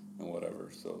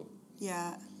whatever, so...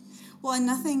 Yeah. Well, and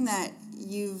nothing that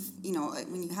you've, you know,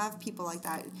 when you have people like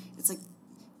that, it's like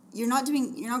you're not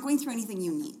going through anything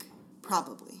unique,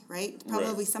 probably, right?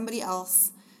 Probably somebody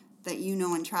else that you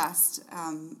know and trust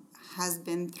has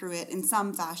been through it in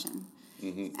some fashion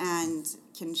and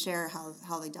can share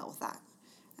how they dealt with that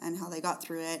and how they got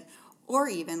through it, or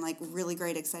even like really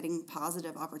great, exciting,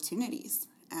 positive opportunities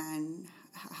and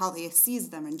how they seized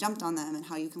them and jumped on them and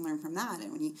how you can learn from that.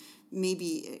 And when you, maybe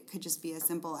it could just be as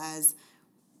simple as,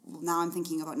 well, now I'm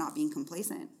thinking about not being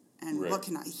complacent and what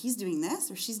can he's doing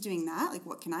this or she's doing that. Like,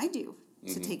 what can I do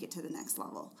to take it to the next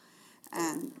level?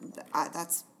 And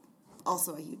that's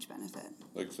also a huge benefit.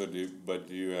 Like, so do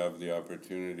you have the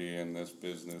opportunity in this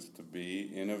business to be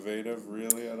innovative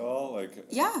really at all? Like,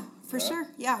 yeah, for sure.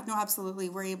 Yeah, no, absolutely.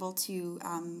 We're able to,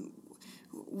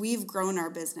 we've grown our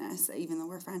business, even though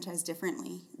we're franchised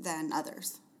differently than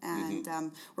others. And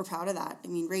we're proud of that. I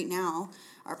mean, right now,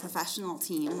 our professional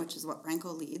team, which is what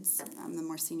Branko leads, the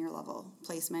more senior level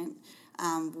placement,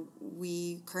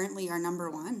 we currently are number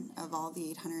 1 of all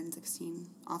the 816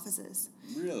 offices.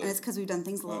 Really? And it's because we've done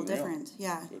things a little different.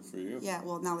 Yeah. Good for you. Yeah,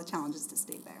 well, now the challenge is to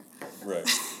stay there. Right.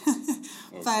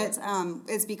 Okay. But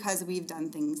it's because we've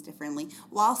done things differently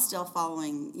while still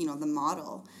following, you know, the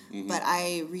model. But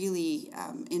I really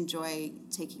enjoy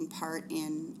taking part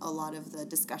in a lot of the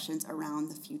discussions around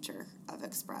the future of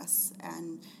Express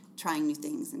and trying new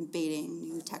things and baiting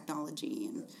new technology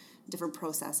and different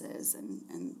processes.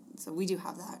 And so we do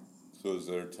have that. So is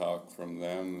there talk from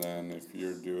them then, if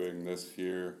you're doing this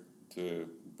here, to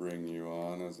bring you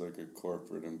on as like a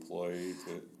corporate employee?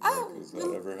 Has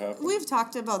that ever happened? We've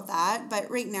talked about that,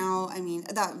 but right now, I mean,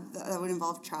 that would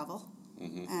involve travel,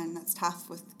 and that's tough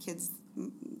with kids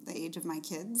the age of my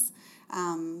kids.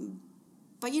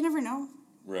 But you never know.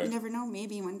 Right. You never know.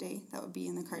 Maybe one day that would be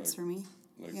in the cards for me.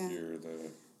 Like you're the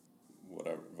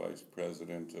whatever, vice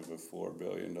president of a $4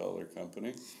 billion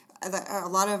company. A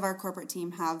lot of our corporate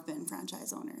team have been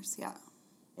franchise owners, yeah.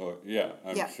 Oh, yeah,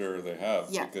 I'm sure they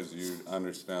have, because you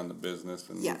understand the business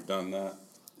and you've done that.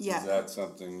 Yeah. Is that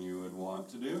something you would want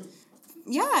to do?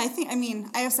 Yeah, I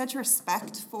have such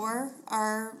respect for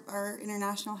our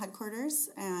international headquarters,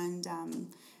 and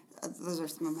those are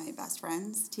some of my best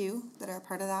friends, too, that are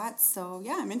part of that. So,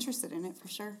 yeah, I'm interested in it for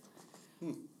sure.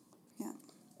 Yeah.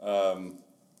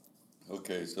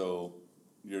 Okay, so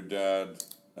your dad,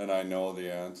 and I know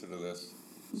the answer to this,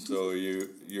 so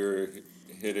you're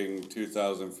hitting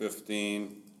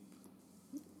 2015,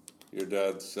 your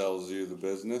dad sells you the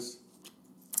business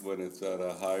when it's at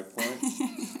a high point?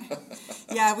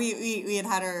 Yeah, we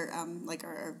had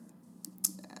our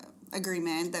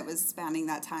agreement that was spanning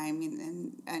that time,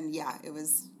 and yeah, it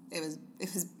was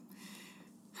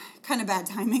kind of bad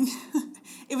timing.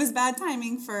 It was bad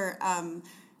timing for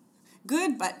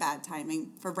good but bad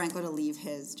timing for Branko to leave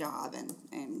his job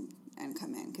and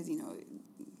come in, because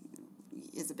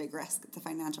it's a big risk. It's a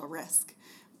financial risk.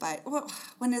 But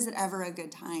when is it ever a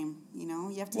good time?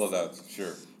 You have to. Well, that's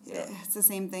sure. Yeah. It's the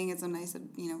same thing as when I said,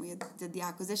 we did the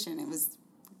acquisition. It was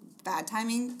bad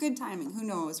timing, good timing. Who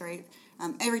knows, right?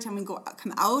 Every time we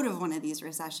come out of one of these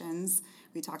recessions,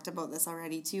 we talked about this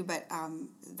already too, but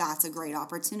that's a great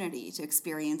opportunity to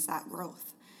experience that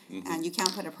growth. Mm-hmm. And you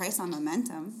can't put a price on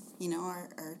momentum. Our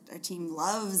team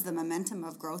loves the momentum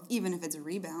of growth, even if it's a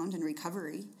rebound and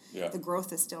recovery. Yeah. The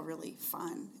growth is still really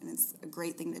fun, and it's a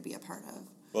great thing to be a part of.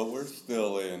 But we're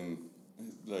still in,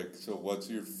 so what's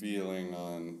your feeling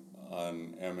on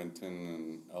Edmonton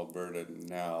and Alberta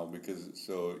now? Because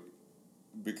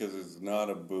it's not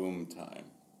a boom time,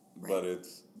 right. But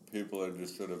people are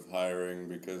just sort of hiring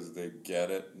because they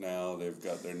get it now. They've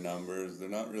got their numbers. They're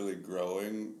not really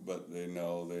growing, but they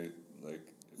know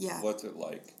what's it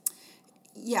like?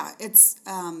 Yeah, it's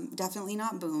definitely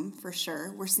not boom, for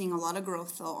sure. We're seeing a lot of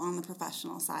growth, though, on the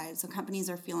professional side. So companies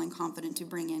are feeling confident to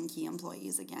bring in key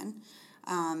employees again.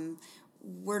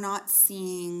 We're not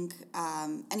seeing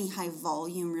any high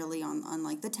volume, really, on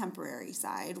the temporary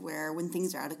side, where when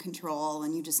things are out of control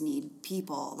and you just need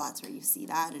people, that's where you see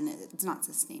that, and it's not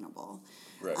sustainable.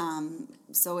 Right.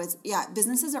 So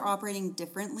businesses are operating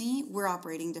differently. We're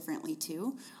operating differently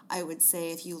too. I would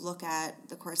say if you look at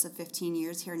the course of 15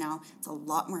 years here now, it's a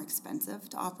lot more expensive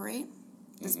to operate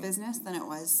this business than it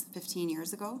was 15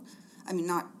 years ago. I mean,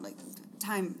 not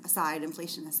time aside,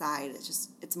 inflation aside,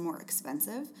 it's more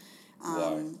expensive.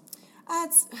 Why?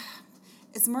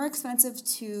 It's more expensive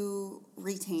to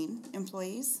retain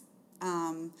employees.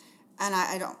 And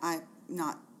I'm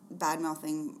not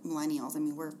bad-mouthing millennials. I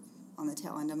mean, we're on the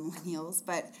tail end of millennials,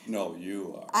 but... No,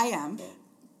 you are. I am. Oh.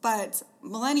 But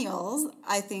millennials,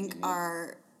 I think,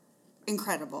 are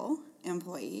incredible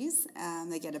employees.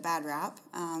 They get a bad rap.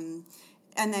 And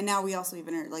then now we also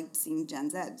even are, seeing Gen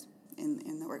Z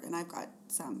in the work. And I've got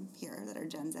some here that are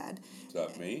Gen Z. Is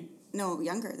that me? No,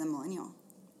 younger than millennial.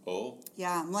 Oh?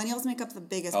 Yeah, millennials make up the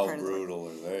biggest part of it. How brutal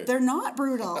are they? They're not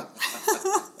brutal.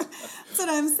 That's what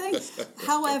I'm saying.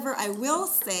 However, I will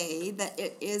say that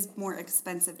it is more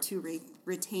expensive to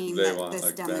retain this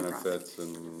demographic. Benefits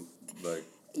and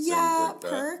yeah,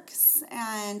 perks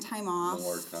and time off.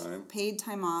 More time. Paid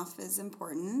time off is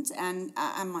important, and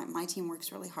my team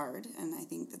works really hard, and I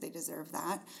think that they deserve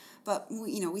that. But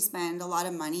we spend a lot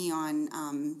of money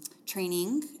on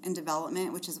training and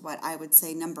development, which is what I would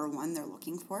say number one they're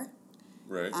looking for.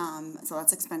 Right. So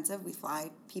that's expensive. We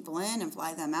fly people in and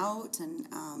fly them out, and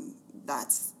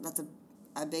that's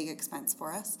a big expense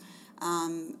for us.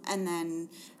 And then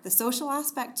the social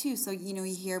aspect too. So you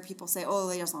hear people say, "Oh,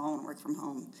 they just all want to work from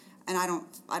home," and I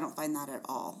don't find that at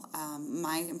all.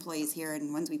 My employees here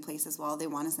and ones we place as well, they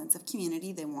want a sense of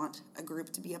community. They want a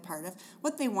group to be a part of.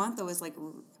 What they want though is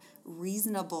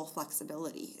reasonable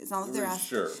flexibility. It's not like they're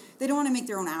asking. Sure. They don't want to make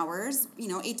their own hours.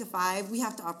 8 to 5. We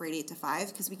have to operate 8 to 5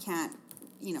 because we can't.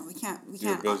 We can't.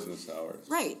 Your business hours.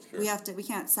 Right. Sure. We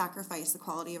can't sacrifice the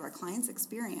quality of our clients'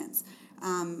 experience.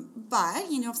 But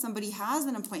if somebody has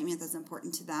an appointment that's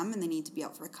important to them and they need to be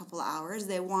out for a couple of hours,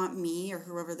 they want me or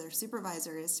whoever their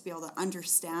supervisor is to be able to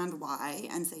understand why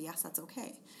and say, yes, that's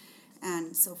okay.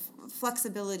 And so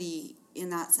flexibility in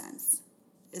that sense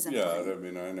is important. Yeah, I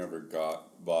mean, I never got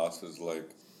bosses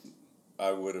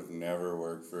I would have never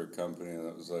worked for a company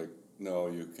that was no,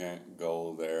 you can't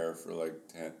go there for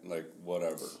 10,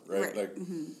 whatever, right?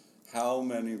 How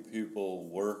many people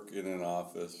work in an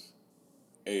office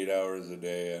 8 hours a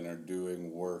day and are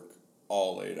doing work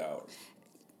all 8 hours?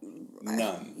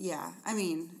 None. Yeah, I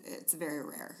mean, it's very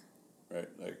rare. Right,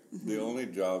 the only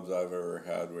jobs I've ever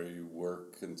had where you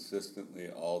work consistently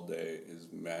all day is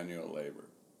manual labor.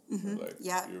 Like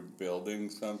you're building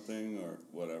something or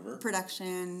whatever.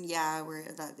 Production,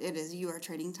 it is. You are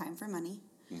trading time for money.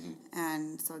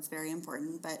 And so it's very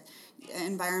important. But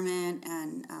environment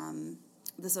and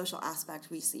the social aspect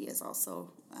we see is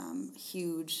also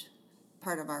huge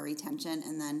part of our retention.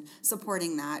 And then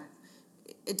supporting that,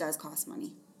 it does cost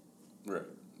money. Right,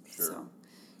 sure. So.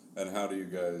 And how do you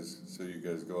guys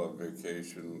go on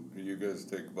vacation? You guys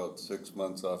take about 6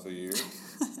 months off a year?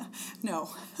 No.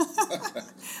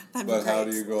 But how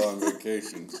do you go on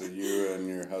vacation? So you and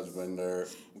your husband are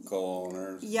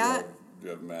co-owners? Yeah. Do you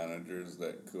have managers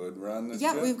that could run the ship?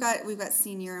 Yeah, we've got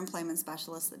senior employment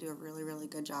specialists that do a really, really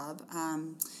good job.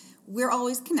 We're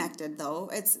always connected, though.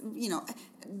 It's,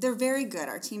 they're very good.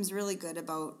 Our team's really good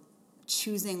about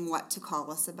choosing what to call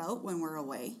us about when we're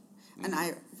away. And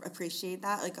I appreciate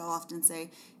that. Like, I'll often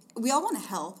say, we all want to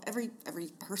help. Every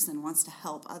person wants to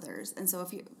help others. And so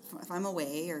if I'm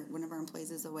away or one of our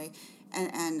employees is away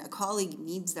and a colleague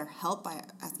needs their help by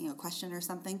asking a question or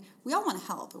something, we all want to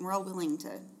help, and we're all willing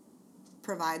to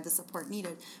provide the support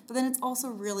needed. But then it's also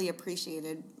really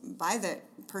appreciated by the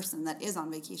person that is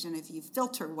on vacation if you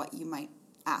filter what you might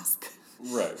ask.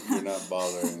 Right, you're not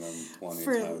bothering them 20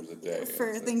 times a day.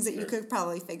 For things that you could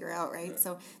probably figure out, right?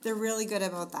 So they're really good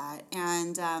about that.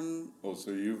 And so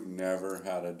you've never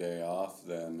had a day off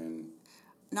then?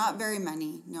 Not very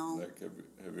many, no. Like,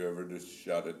 have you ever just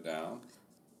shut it down?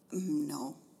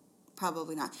 No,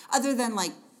 probably not. Other than,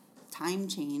 like, time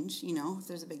change, if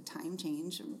there's a big time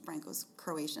change. Branko's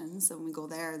Croatian, so when we go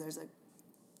there, there's a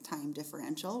time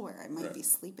differential where I might be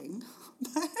sleeping.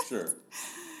 Sure.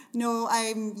 No,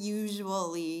 I'm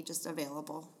usually just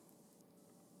available.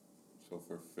 So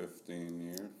for 15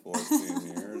 years,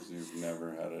 14 years, you've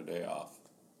never had a day off?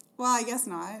 Well, I guess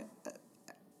not.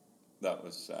 That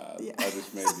was sad. Yeah. I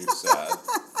just made you sad.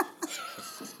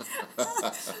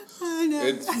 I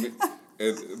know.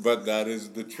 But that is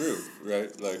the truth,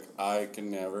 right? Like, I can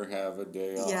never have a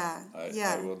day off.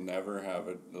 Yeah. I will never have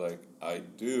it. Like, I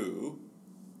do,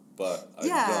 but I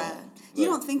don't. You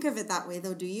don't think of it that way,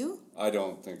 though, do you? I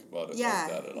don't think about it like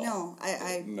that at all. No,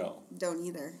 I no. don't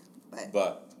either.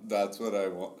 But that's what I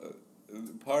want.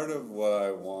 Part of what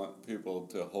I want people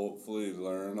to hopefully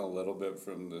learn a little bit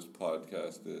from this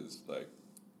podcast is, like,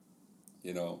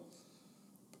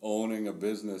 owning a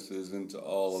business isn't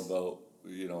all about,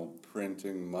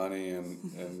 printing money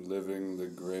and living the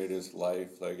greatest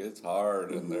life. Like, it's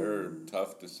hard and there are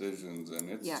tough decisions and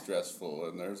it's stressful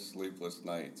and there's sleepless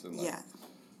nights and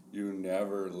you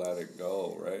never let it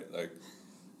go, right? Like,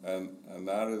 and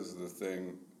that is the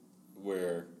thing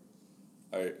where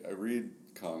I read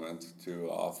comments too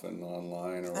often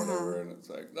online or whatever, and it's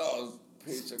like, those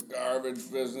piece of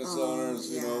garbage business owners,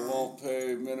 won't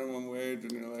pay minimum wage,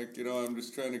 and you're like, I'm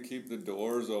just trying to keep the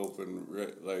doors open,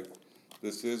 right? Like,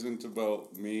 this isn't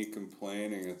about me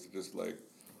complaining. It's just like,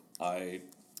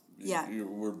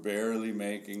 we're barely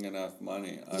making enough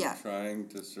money. I'm trying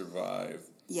to survive.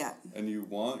 Yeah. And you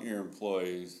want your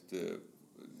employees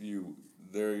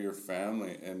they're your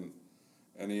family, and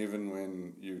even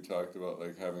when you talked about,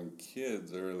 like, having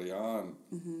kids early on,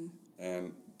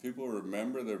 and people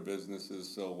remember their businesses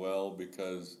so well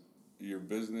because your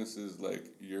business is like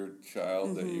your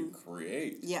child that you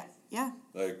create. Yeah, yeah.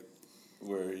 Like,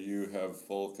 where you have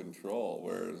full control,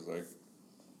 whereas, like,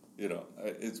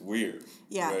 it's weird.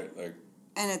 Yeah. Right? Like,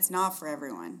 and it's not for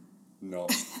everyone. No.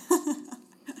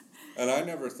 And I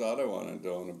never thought I wanted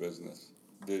to own a business.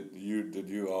 Did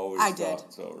you always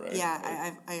thought so, right?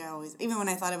 Yeah, I always, even when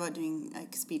I thought about doing,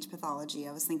 like, speech pathology,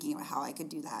 I was thinking about how I could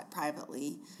do that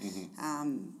privately.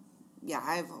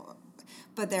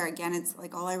 But there again, it's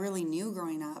like all I really knew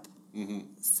growing up.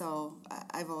 So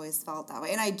I've always felt that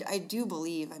way. And I do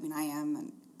believe, I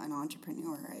am an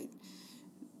entrepreneur.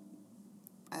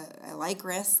 I like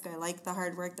risk. I like the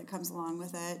hard work that comes along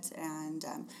with it. And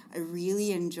I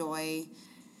really enjoy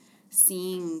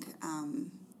seeing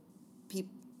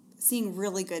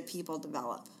really good people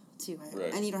develop too.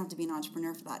 Right. And you don't have to be an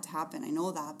entrepreneur for that to happen. I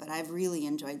know that, but I've really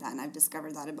enjoyed that, and I've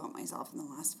discovered that about myself in the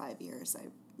last 5 years.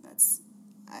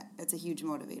 It's a huge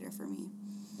motivator for me.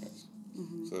 Yes.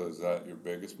 So is that your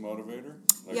biggest motivator?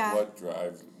 Like, yeah.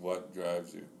 What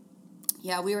drives you?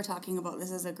 Yeah, we were talking about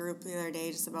this as a group the other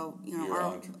day, just about, your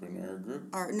entrepreneur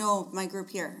group? My group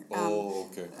here.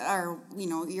 Okay.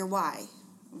 Your why.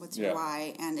 What's your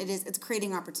why? And it's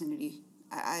creating opportunity.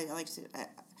 I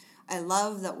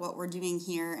love that what we're doing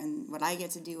here and what I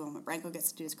get to do and what Branko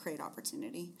gets to do is create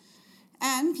opportunity.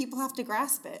 And people have to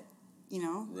grasp it,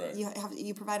 Right.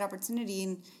 You provide opportunity,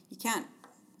 and you can't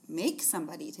make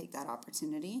somebody take that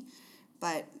opportunity,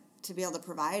 but to be able to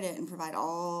provide it and provide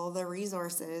all the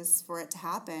resources for it to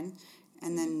happen,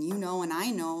 And then and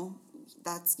I know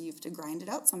you have to grind it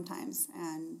out sometimes.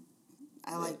 And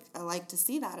I like to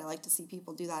see that. I like to see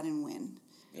people do that and win.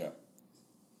 Yeah.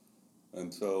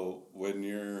 And so when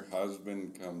your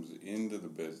husband comes into the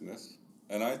business,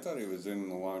 and I thought he was in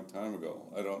a long time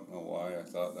ago. I don't know why I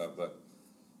thought that, but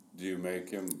do you make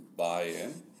him buy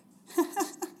in?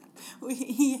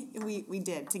 We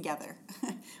did together.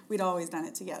 We'd always done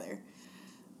it together.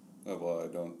 Well, I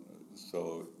don't.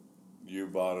 So you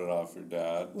bought it off your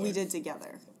dad? We did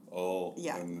together. Oh,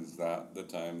 yeah. And is that the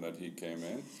time that he came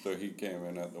in? So he came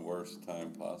in at the worst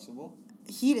time possible?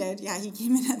 He did, yeah. He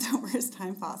came in at the worst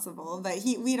time possible, but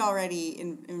we'd already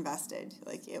invested.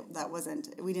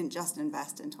 We didn't just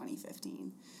invest in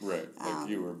 2015. Right,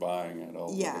 you were buying it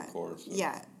over the course of...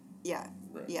 Yeah.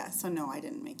 Right. Yeah, so no, I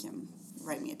didn't make him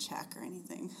write me a check or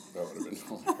anything. That would have been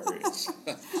hilarious.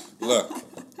 Look,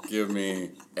 give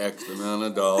me X amount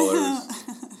of dollars,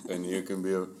 and you can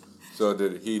be a... So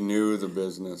he knew the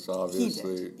business,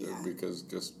 obviously, he did, yeah. Because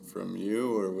just from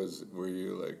you, or were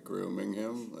you like grooming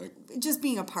him? Like just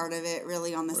being a part of it,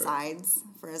 really, on the sides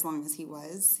for as long as he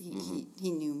was. He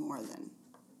knew more than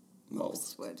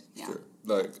most would. Yeah. Sure.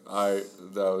 That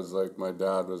was like my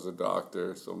dad was a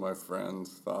doctor, so my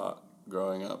friends thought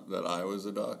growing up that I was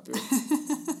a doctor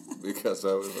because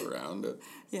I was around it.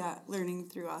 Yeah, learning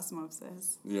through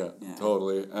osmosis. Yeah,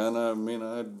 totally. And I mean,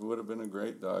 I would have been a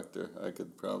great doctor. I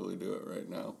could probably do it right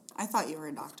now. I thought you were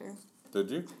a doctor. Did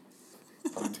you?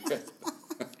 You did.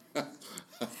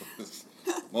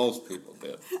 Most people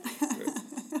did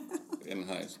in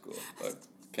high school, but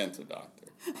Kent's a doctor.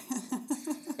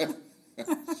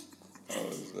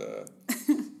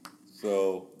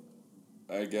 So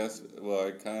I guess,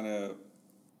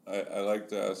 I like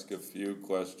to ask a few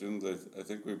questions. I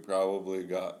think we probably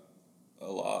got a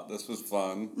lot. This was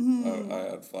fun. Mm-hmm. I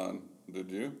had fun.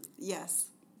 Did you? Yes.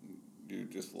 You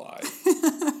just lied.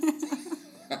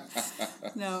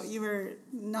 No, you were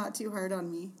not too hard on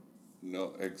me.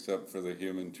 No, except for the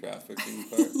human trafficking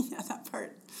part. Yeah, that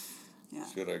part. Yeah.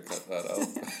 Should I cut that out?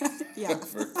 Yeah.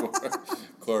 For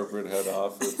corporate head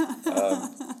office.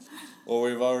 Well,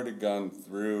 we've already gone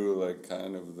through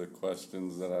kind of the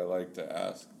questions that I like to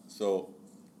ask. So,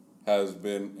 has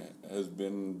being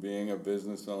a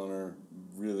business owner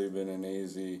really been an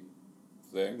easy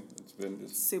thing? It's been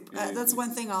just super. That's one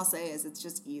thing I'll say is it's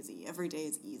just easy. Every day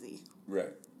is easy.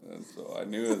 Right. And so I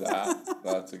knew that.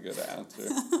 That's a good answer.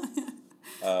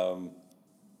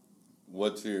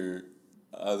 What's your,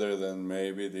 other than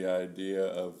maybe the idea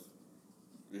of,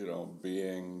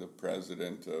 being the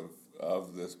president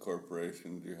of this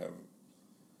corporation, do you have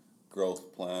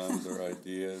growth plans or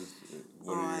ideas?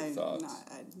 What are your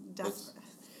thoughts?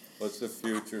 What's the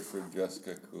future for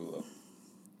Jessica Culo?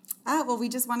 Well, we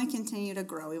just want to continue to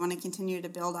grow. We want to continue to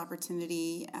build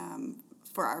opportunity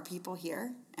for our people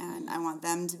here, and I want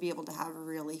them to be able to have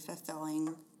really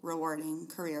fulfilling, rewarding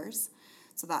careers.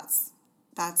 So that's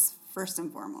first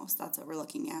and foremost. That's what we're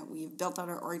looking at. We've built out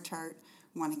our org chart.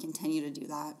 We want to continue to do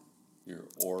that. Your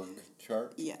org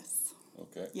chart? Yes.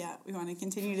 Okay. Yeah, we want to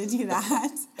continue to do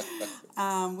that.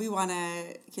 We want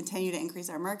to continue to increase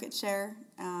our market share,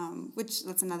 which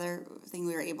that's another thing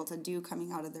we were able to do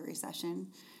coming out of the recession.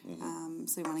 Mm-hmm.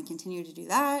 So we want to continue to do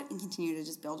that and continue to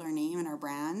just build our name and our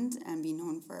brand and be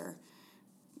known for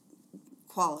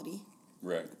quality.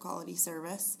 Right. Quality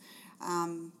service.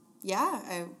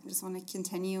 I just want to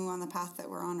continue on the path that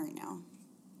we're on right now.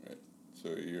 Right. So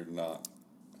you're not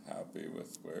happy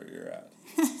with where you're at?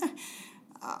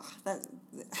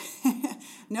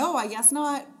 No, I guess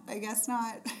not.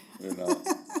 You're not.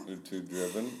 You're too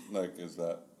driven? Is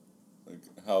that,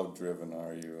 how driven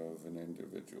are you of an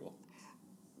individual?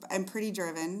 I'm pretty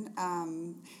driven.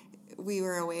 We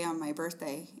were away on my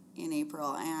birthday in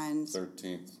April, and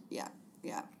 13th. Yeah,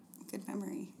 good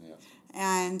memory. Yeah.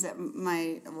 And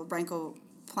Branko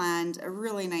planned a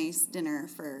really nice dinner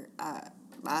for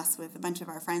us with a bunch of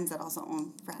our friends that also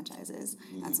own franchises,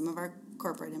 mm-hmm. and some of our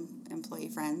corporate employee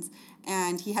friends.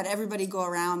 And he had everybody go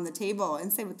around the table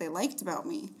and say what they liked about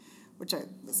me, which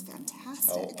was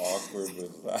fantastic. How awkward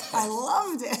was that? I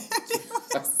loved it. It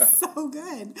was so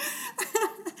good.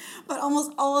 But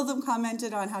almost all of them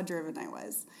commented on how driven I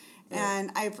was. Yeah.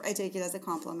 And I take it as a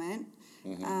compliment.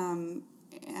 Mm-hmm.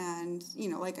 And,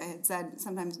 like I had said,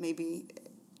 sometimes maybe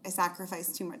I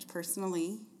sacrifice too much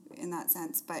personally in that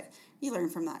sense, but you learn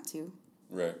from that too.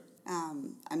 Right.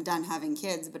 I'm done having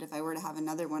kids, but if I were to have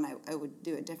another one, I would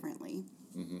do it differently.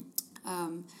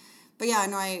 Mm-hmm. But yeah,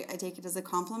 no, I take it as a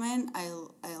compliment. I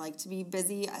like to be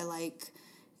busy. I like,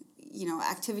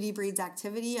 activity breeds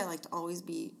activity. I like to always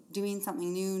be doing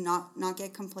something new, not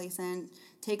get complacent,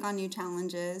 take on new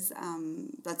challenges.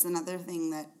 That's another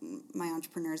thing that my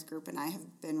entrepreneurs group and I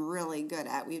have been really good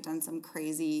at. We've done some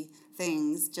crazy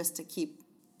things just to keep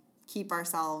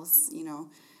ourselves,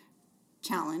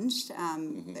 challenged.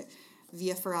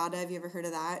 Via Ferrata, have you ever heard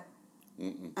of that?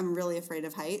 Mm-mm. I'm really afraid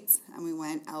of heights, and we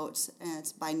went out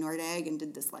by Nordegg and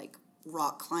did this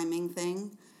rock climbing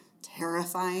thing.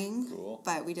 Terrifying. Cool.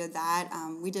 But we did that.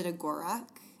 We did a Gorak,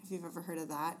 if you've ever heard of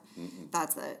that. Mm-mm.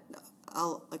 That's a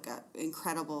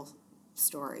incredible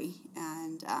story,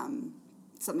 and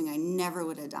something I never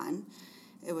would have done.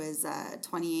 It was a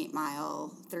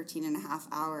 28-mile,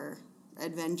 13-and-a-half-hour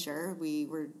adventure. We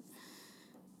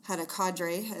had a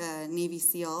cadre, a Navy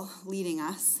SEAL, leading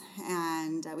us,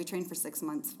 and we trained for 6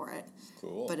 months for it.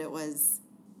 Cool. But it was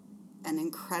an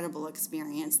incredible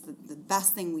experience. The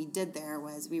best thing we did there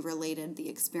was we related the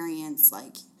experience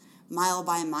mile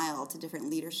by mile to different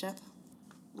leadership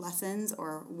lessons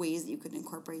or ways that you could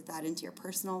incorporate that into your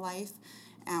personal life.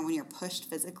 And when you're pushed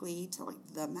physically to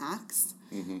the max,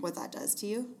 what that does to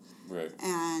you. Right.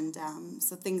 And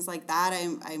so things like that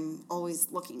I'm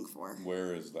always looking for.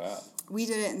 Where is that? We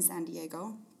did it in San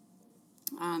Diego.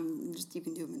 You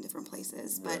can do them in different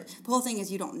places. But Right. the whole thing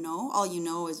is you don't know. All you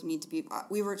know is you need to be,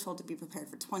 we were told to be prepared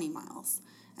for 20 miles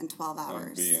and 12 hours.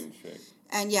 And be in shape.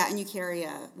 And you carry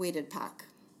a weighted pack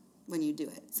when you do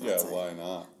it. So Yeah, it's why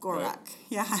not? Gorak. Right?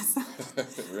 Yeah. So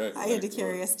Right. I had to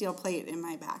carry a steel plate in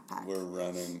my backpack. We're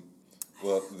running.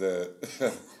 Well,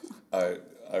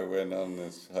 I went on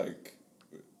this hike.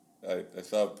 I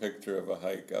saw a picture of a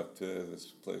hike up to this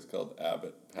place called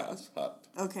Abbott Pass Hut.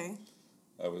 Okay.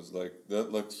 I was like,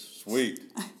 that looks sweet.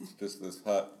 It's just this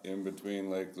hut in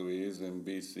between Lake Louise and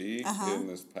BC in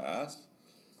this pass.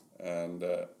 And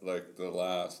the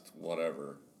last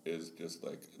whatever is just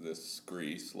this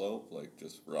scree slope,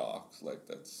 just rocks,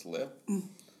 that slip. And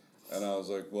I was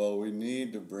like, well, we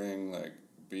need to bring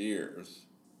beers.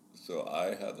 So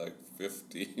I had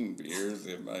 15 beers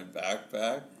in my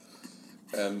backpack.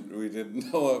 And we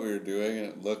didn't know what we were doing, and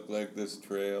it looked like this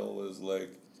trail was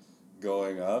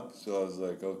going up. So I was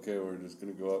like, okay, we're just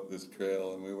gonna go up this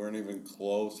trail, and we weren't even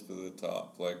close to the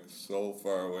top, so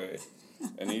far away.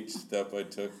 And each step I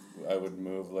took, I would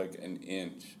move an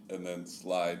inch and then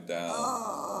slide down.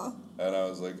 Oh. And I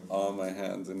was on my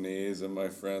hands and knees, and my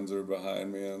friends were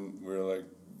behind me, and we were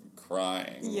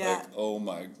crying. Yeah. Oh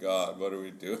my God, what are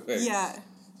we doing? Yeah.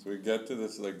 So we get to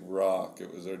this rock.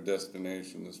 It was our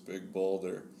destination, this big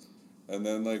boulder. And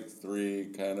then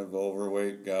 3 kind of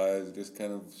overweight guys just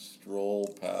kind of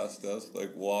stroll past us,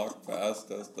 walk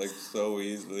past us so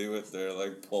easily with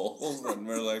their poles. And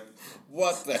we're like,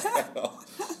 what the hell?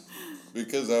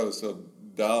 Because I was so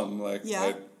dumb.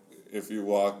 If you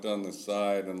walked on the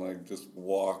side and just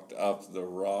walked up the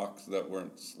rocks that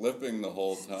weren't slipping the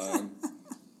whole time.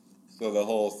 So the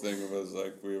whole thing was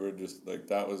we were just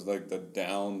that was the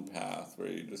down path where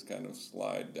you just kind of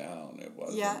slide down. It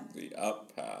wasn't the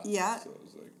up path. Yeah. So it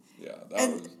was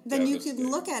and was then you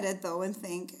can look at it though and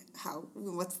think,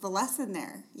 what's the lesson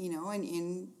there?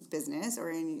 In business or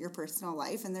in your personal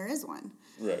life, and there is one.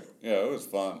 Right. Yeah, it was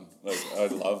fun. I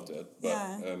loved it. But,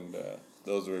 yeah. And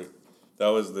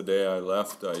that was the day I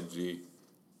left IG.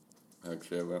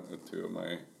 Actually, I went with 2 of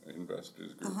my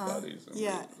investors group buddies, and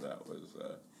that was.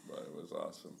 But it was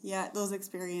awesome. Yeah, those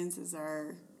experiences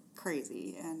are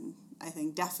crazy, and I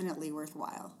think definitely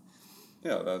worthwhile.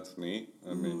 Yeah, that's neat.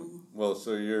 I mean,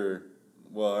 so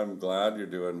I'm glad you're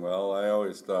doing well. I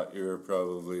always thought you were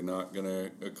probably not going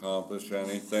to accomplish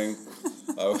anything.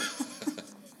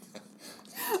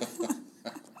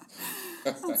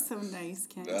 That's so nice,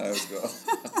 Ken.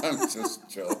 I'm just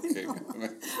joking.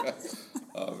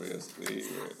 Obviously,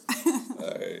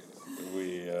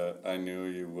 I knew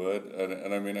you would,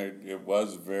 and I mean, it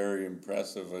was very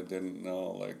impressive. I didn't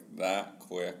know that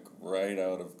quick, right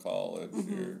out of college,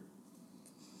 you're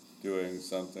doing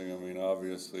something. I mean,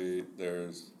 obviously,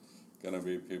 there's gonna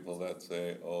be people that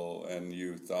say, "Oh," and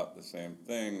you thought the same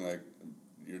thing,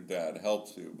 your dad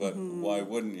helps you, but why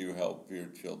wouldn't you help your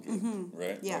children,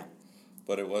 right? Yeah.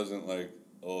 But it wasn't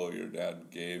oh, your dad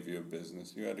gave you a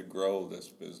business. You had to grow this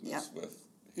business with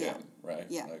him, right?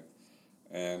 Yeah.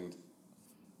 And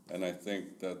I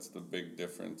think that's the big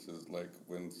difference is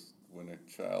when a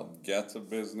child gets a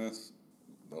business,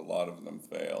 a lot of them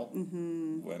fail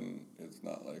when it's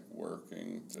not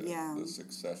working to the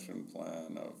succession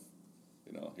plan of,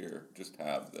 here, just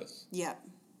have this. Yeah.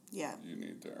 Yeah. You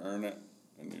need to earn it,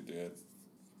 and you did.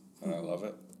 And I love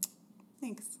it.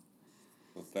 Thanks.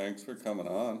 Well, thanks for coming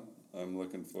on. I'm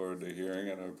looking forward to hearing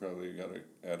it. I probably got to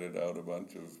edit out a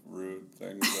bunch of rude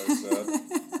things I said.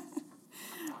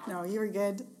 No, you were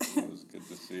good. It was good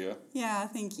to see you. Yeah,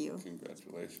 thank you.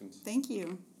 Congratulations. Thank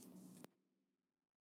you.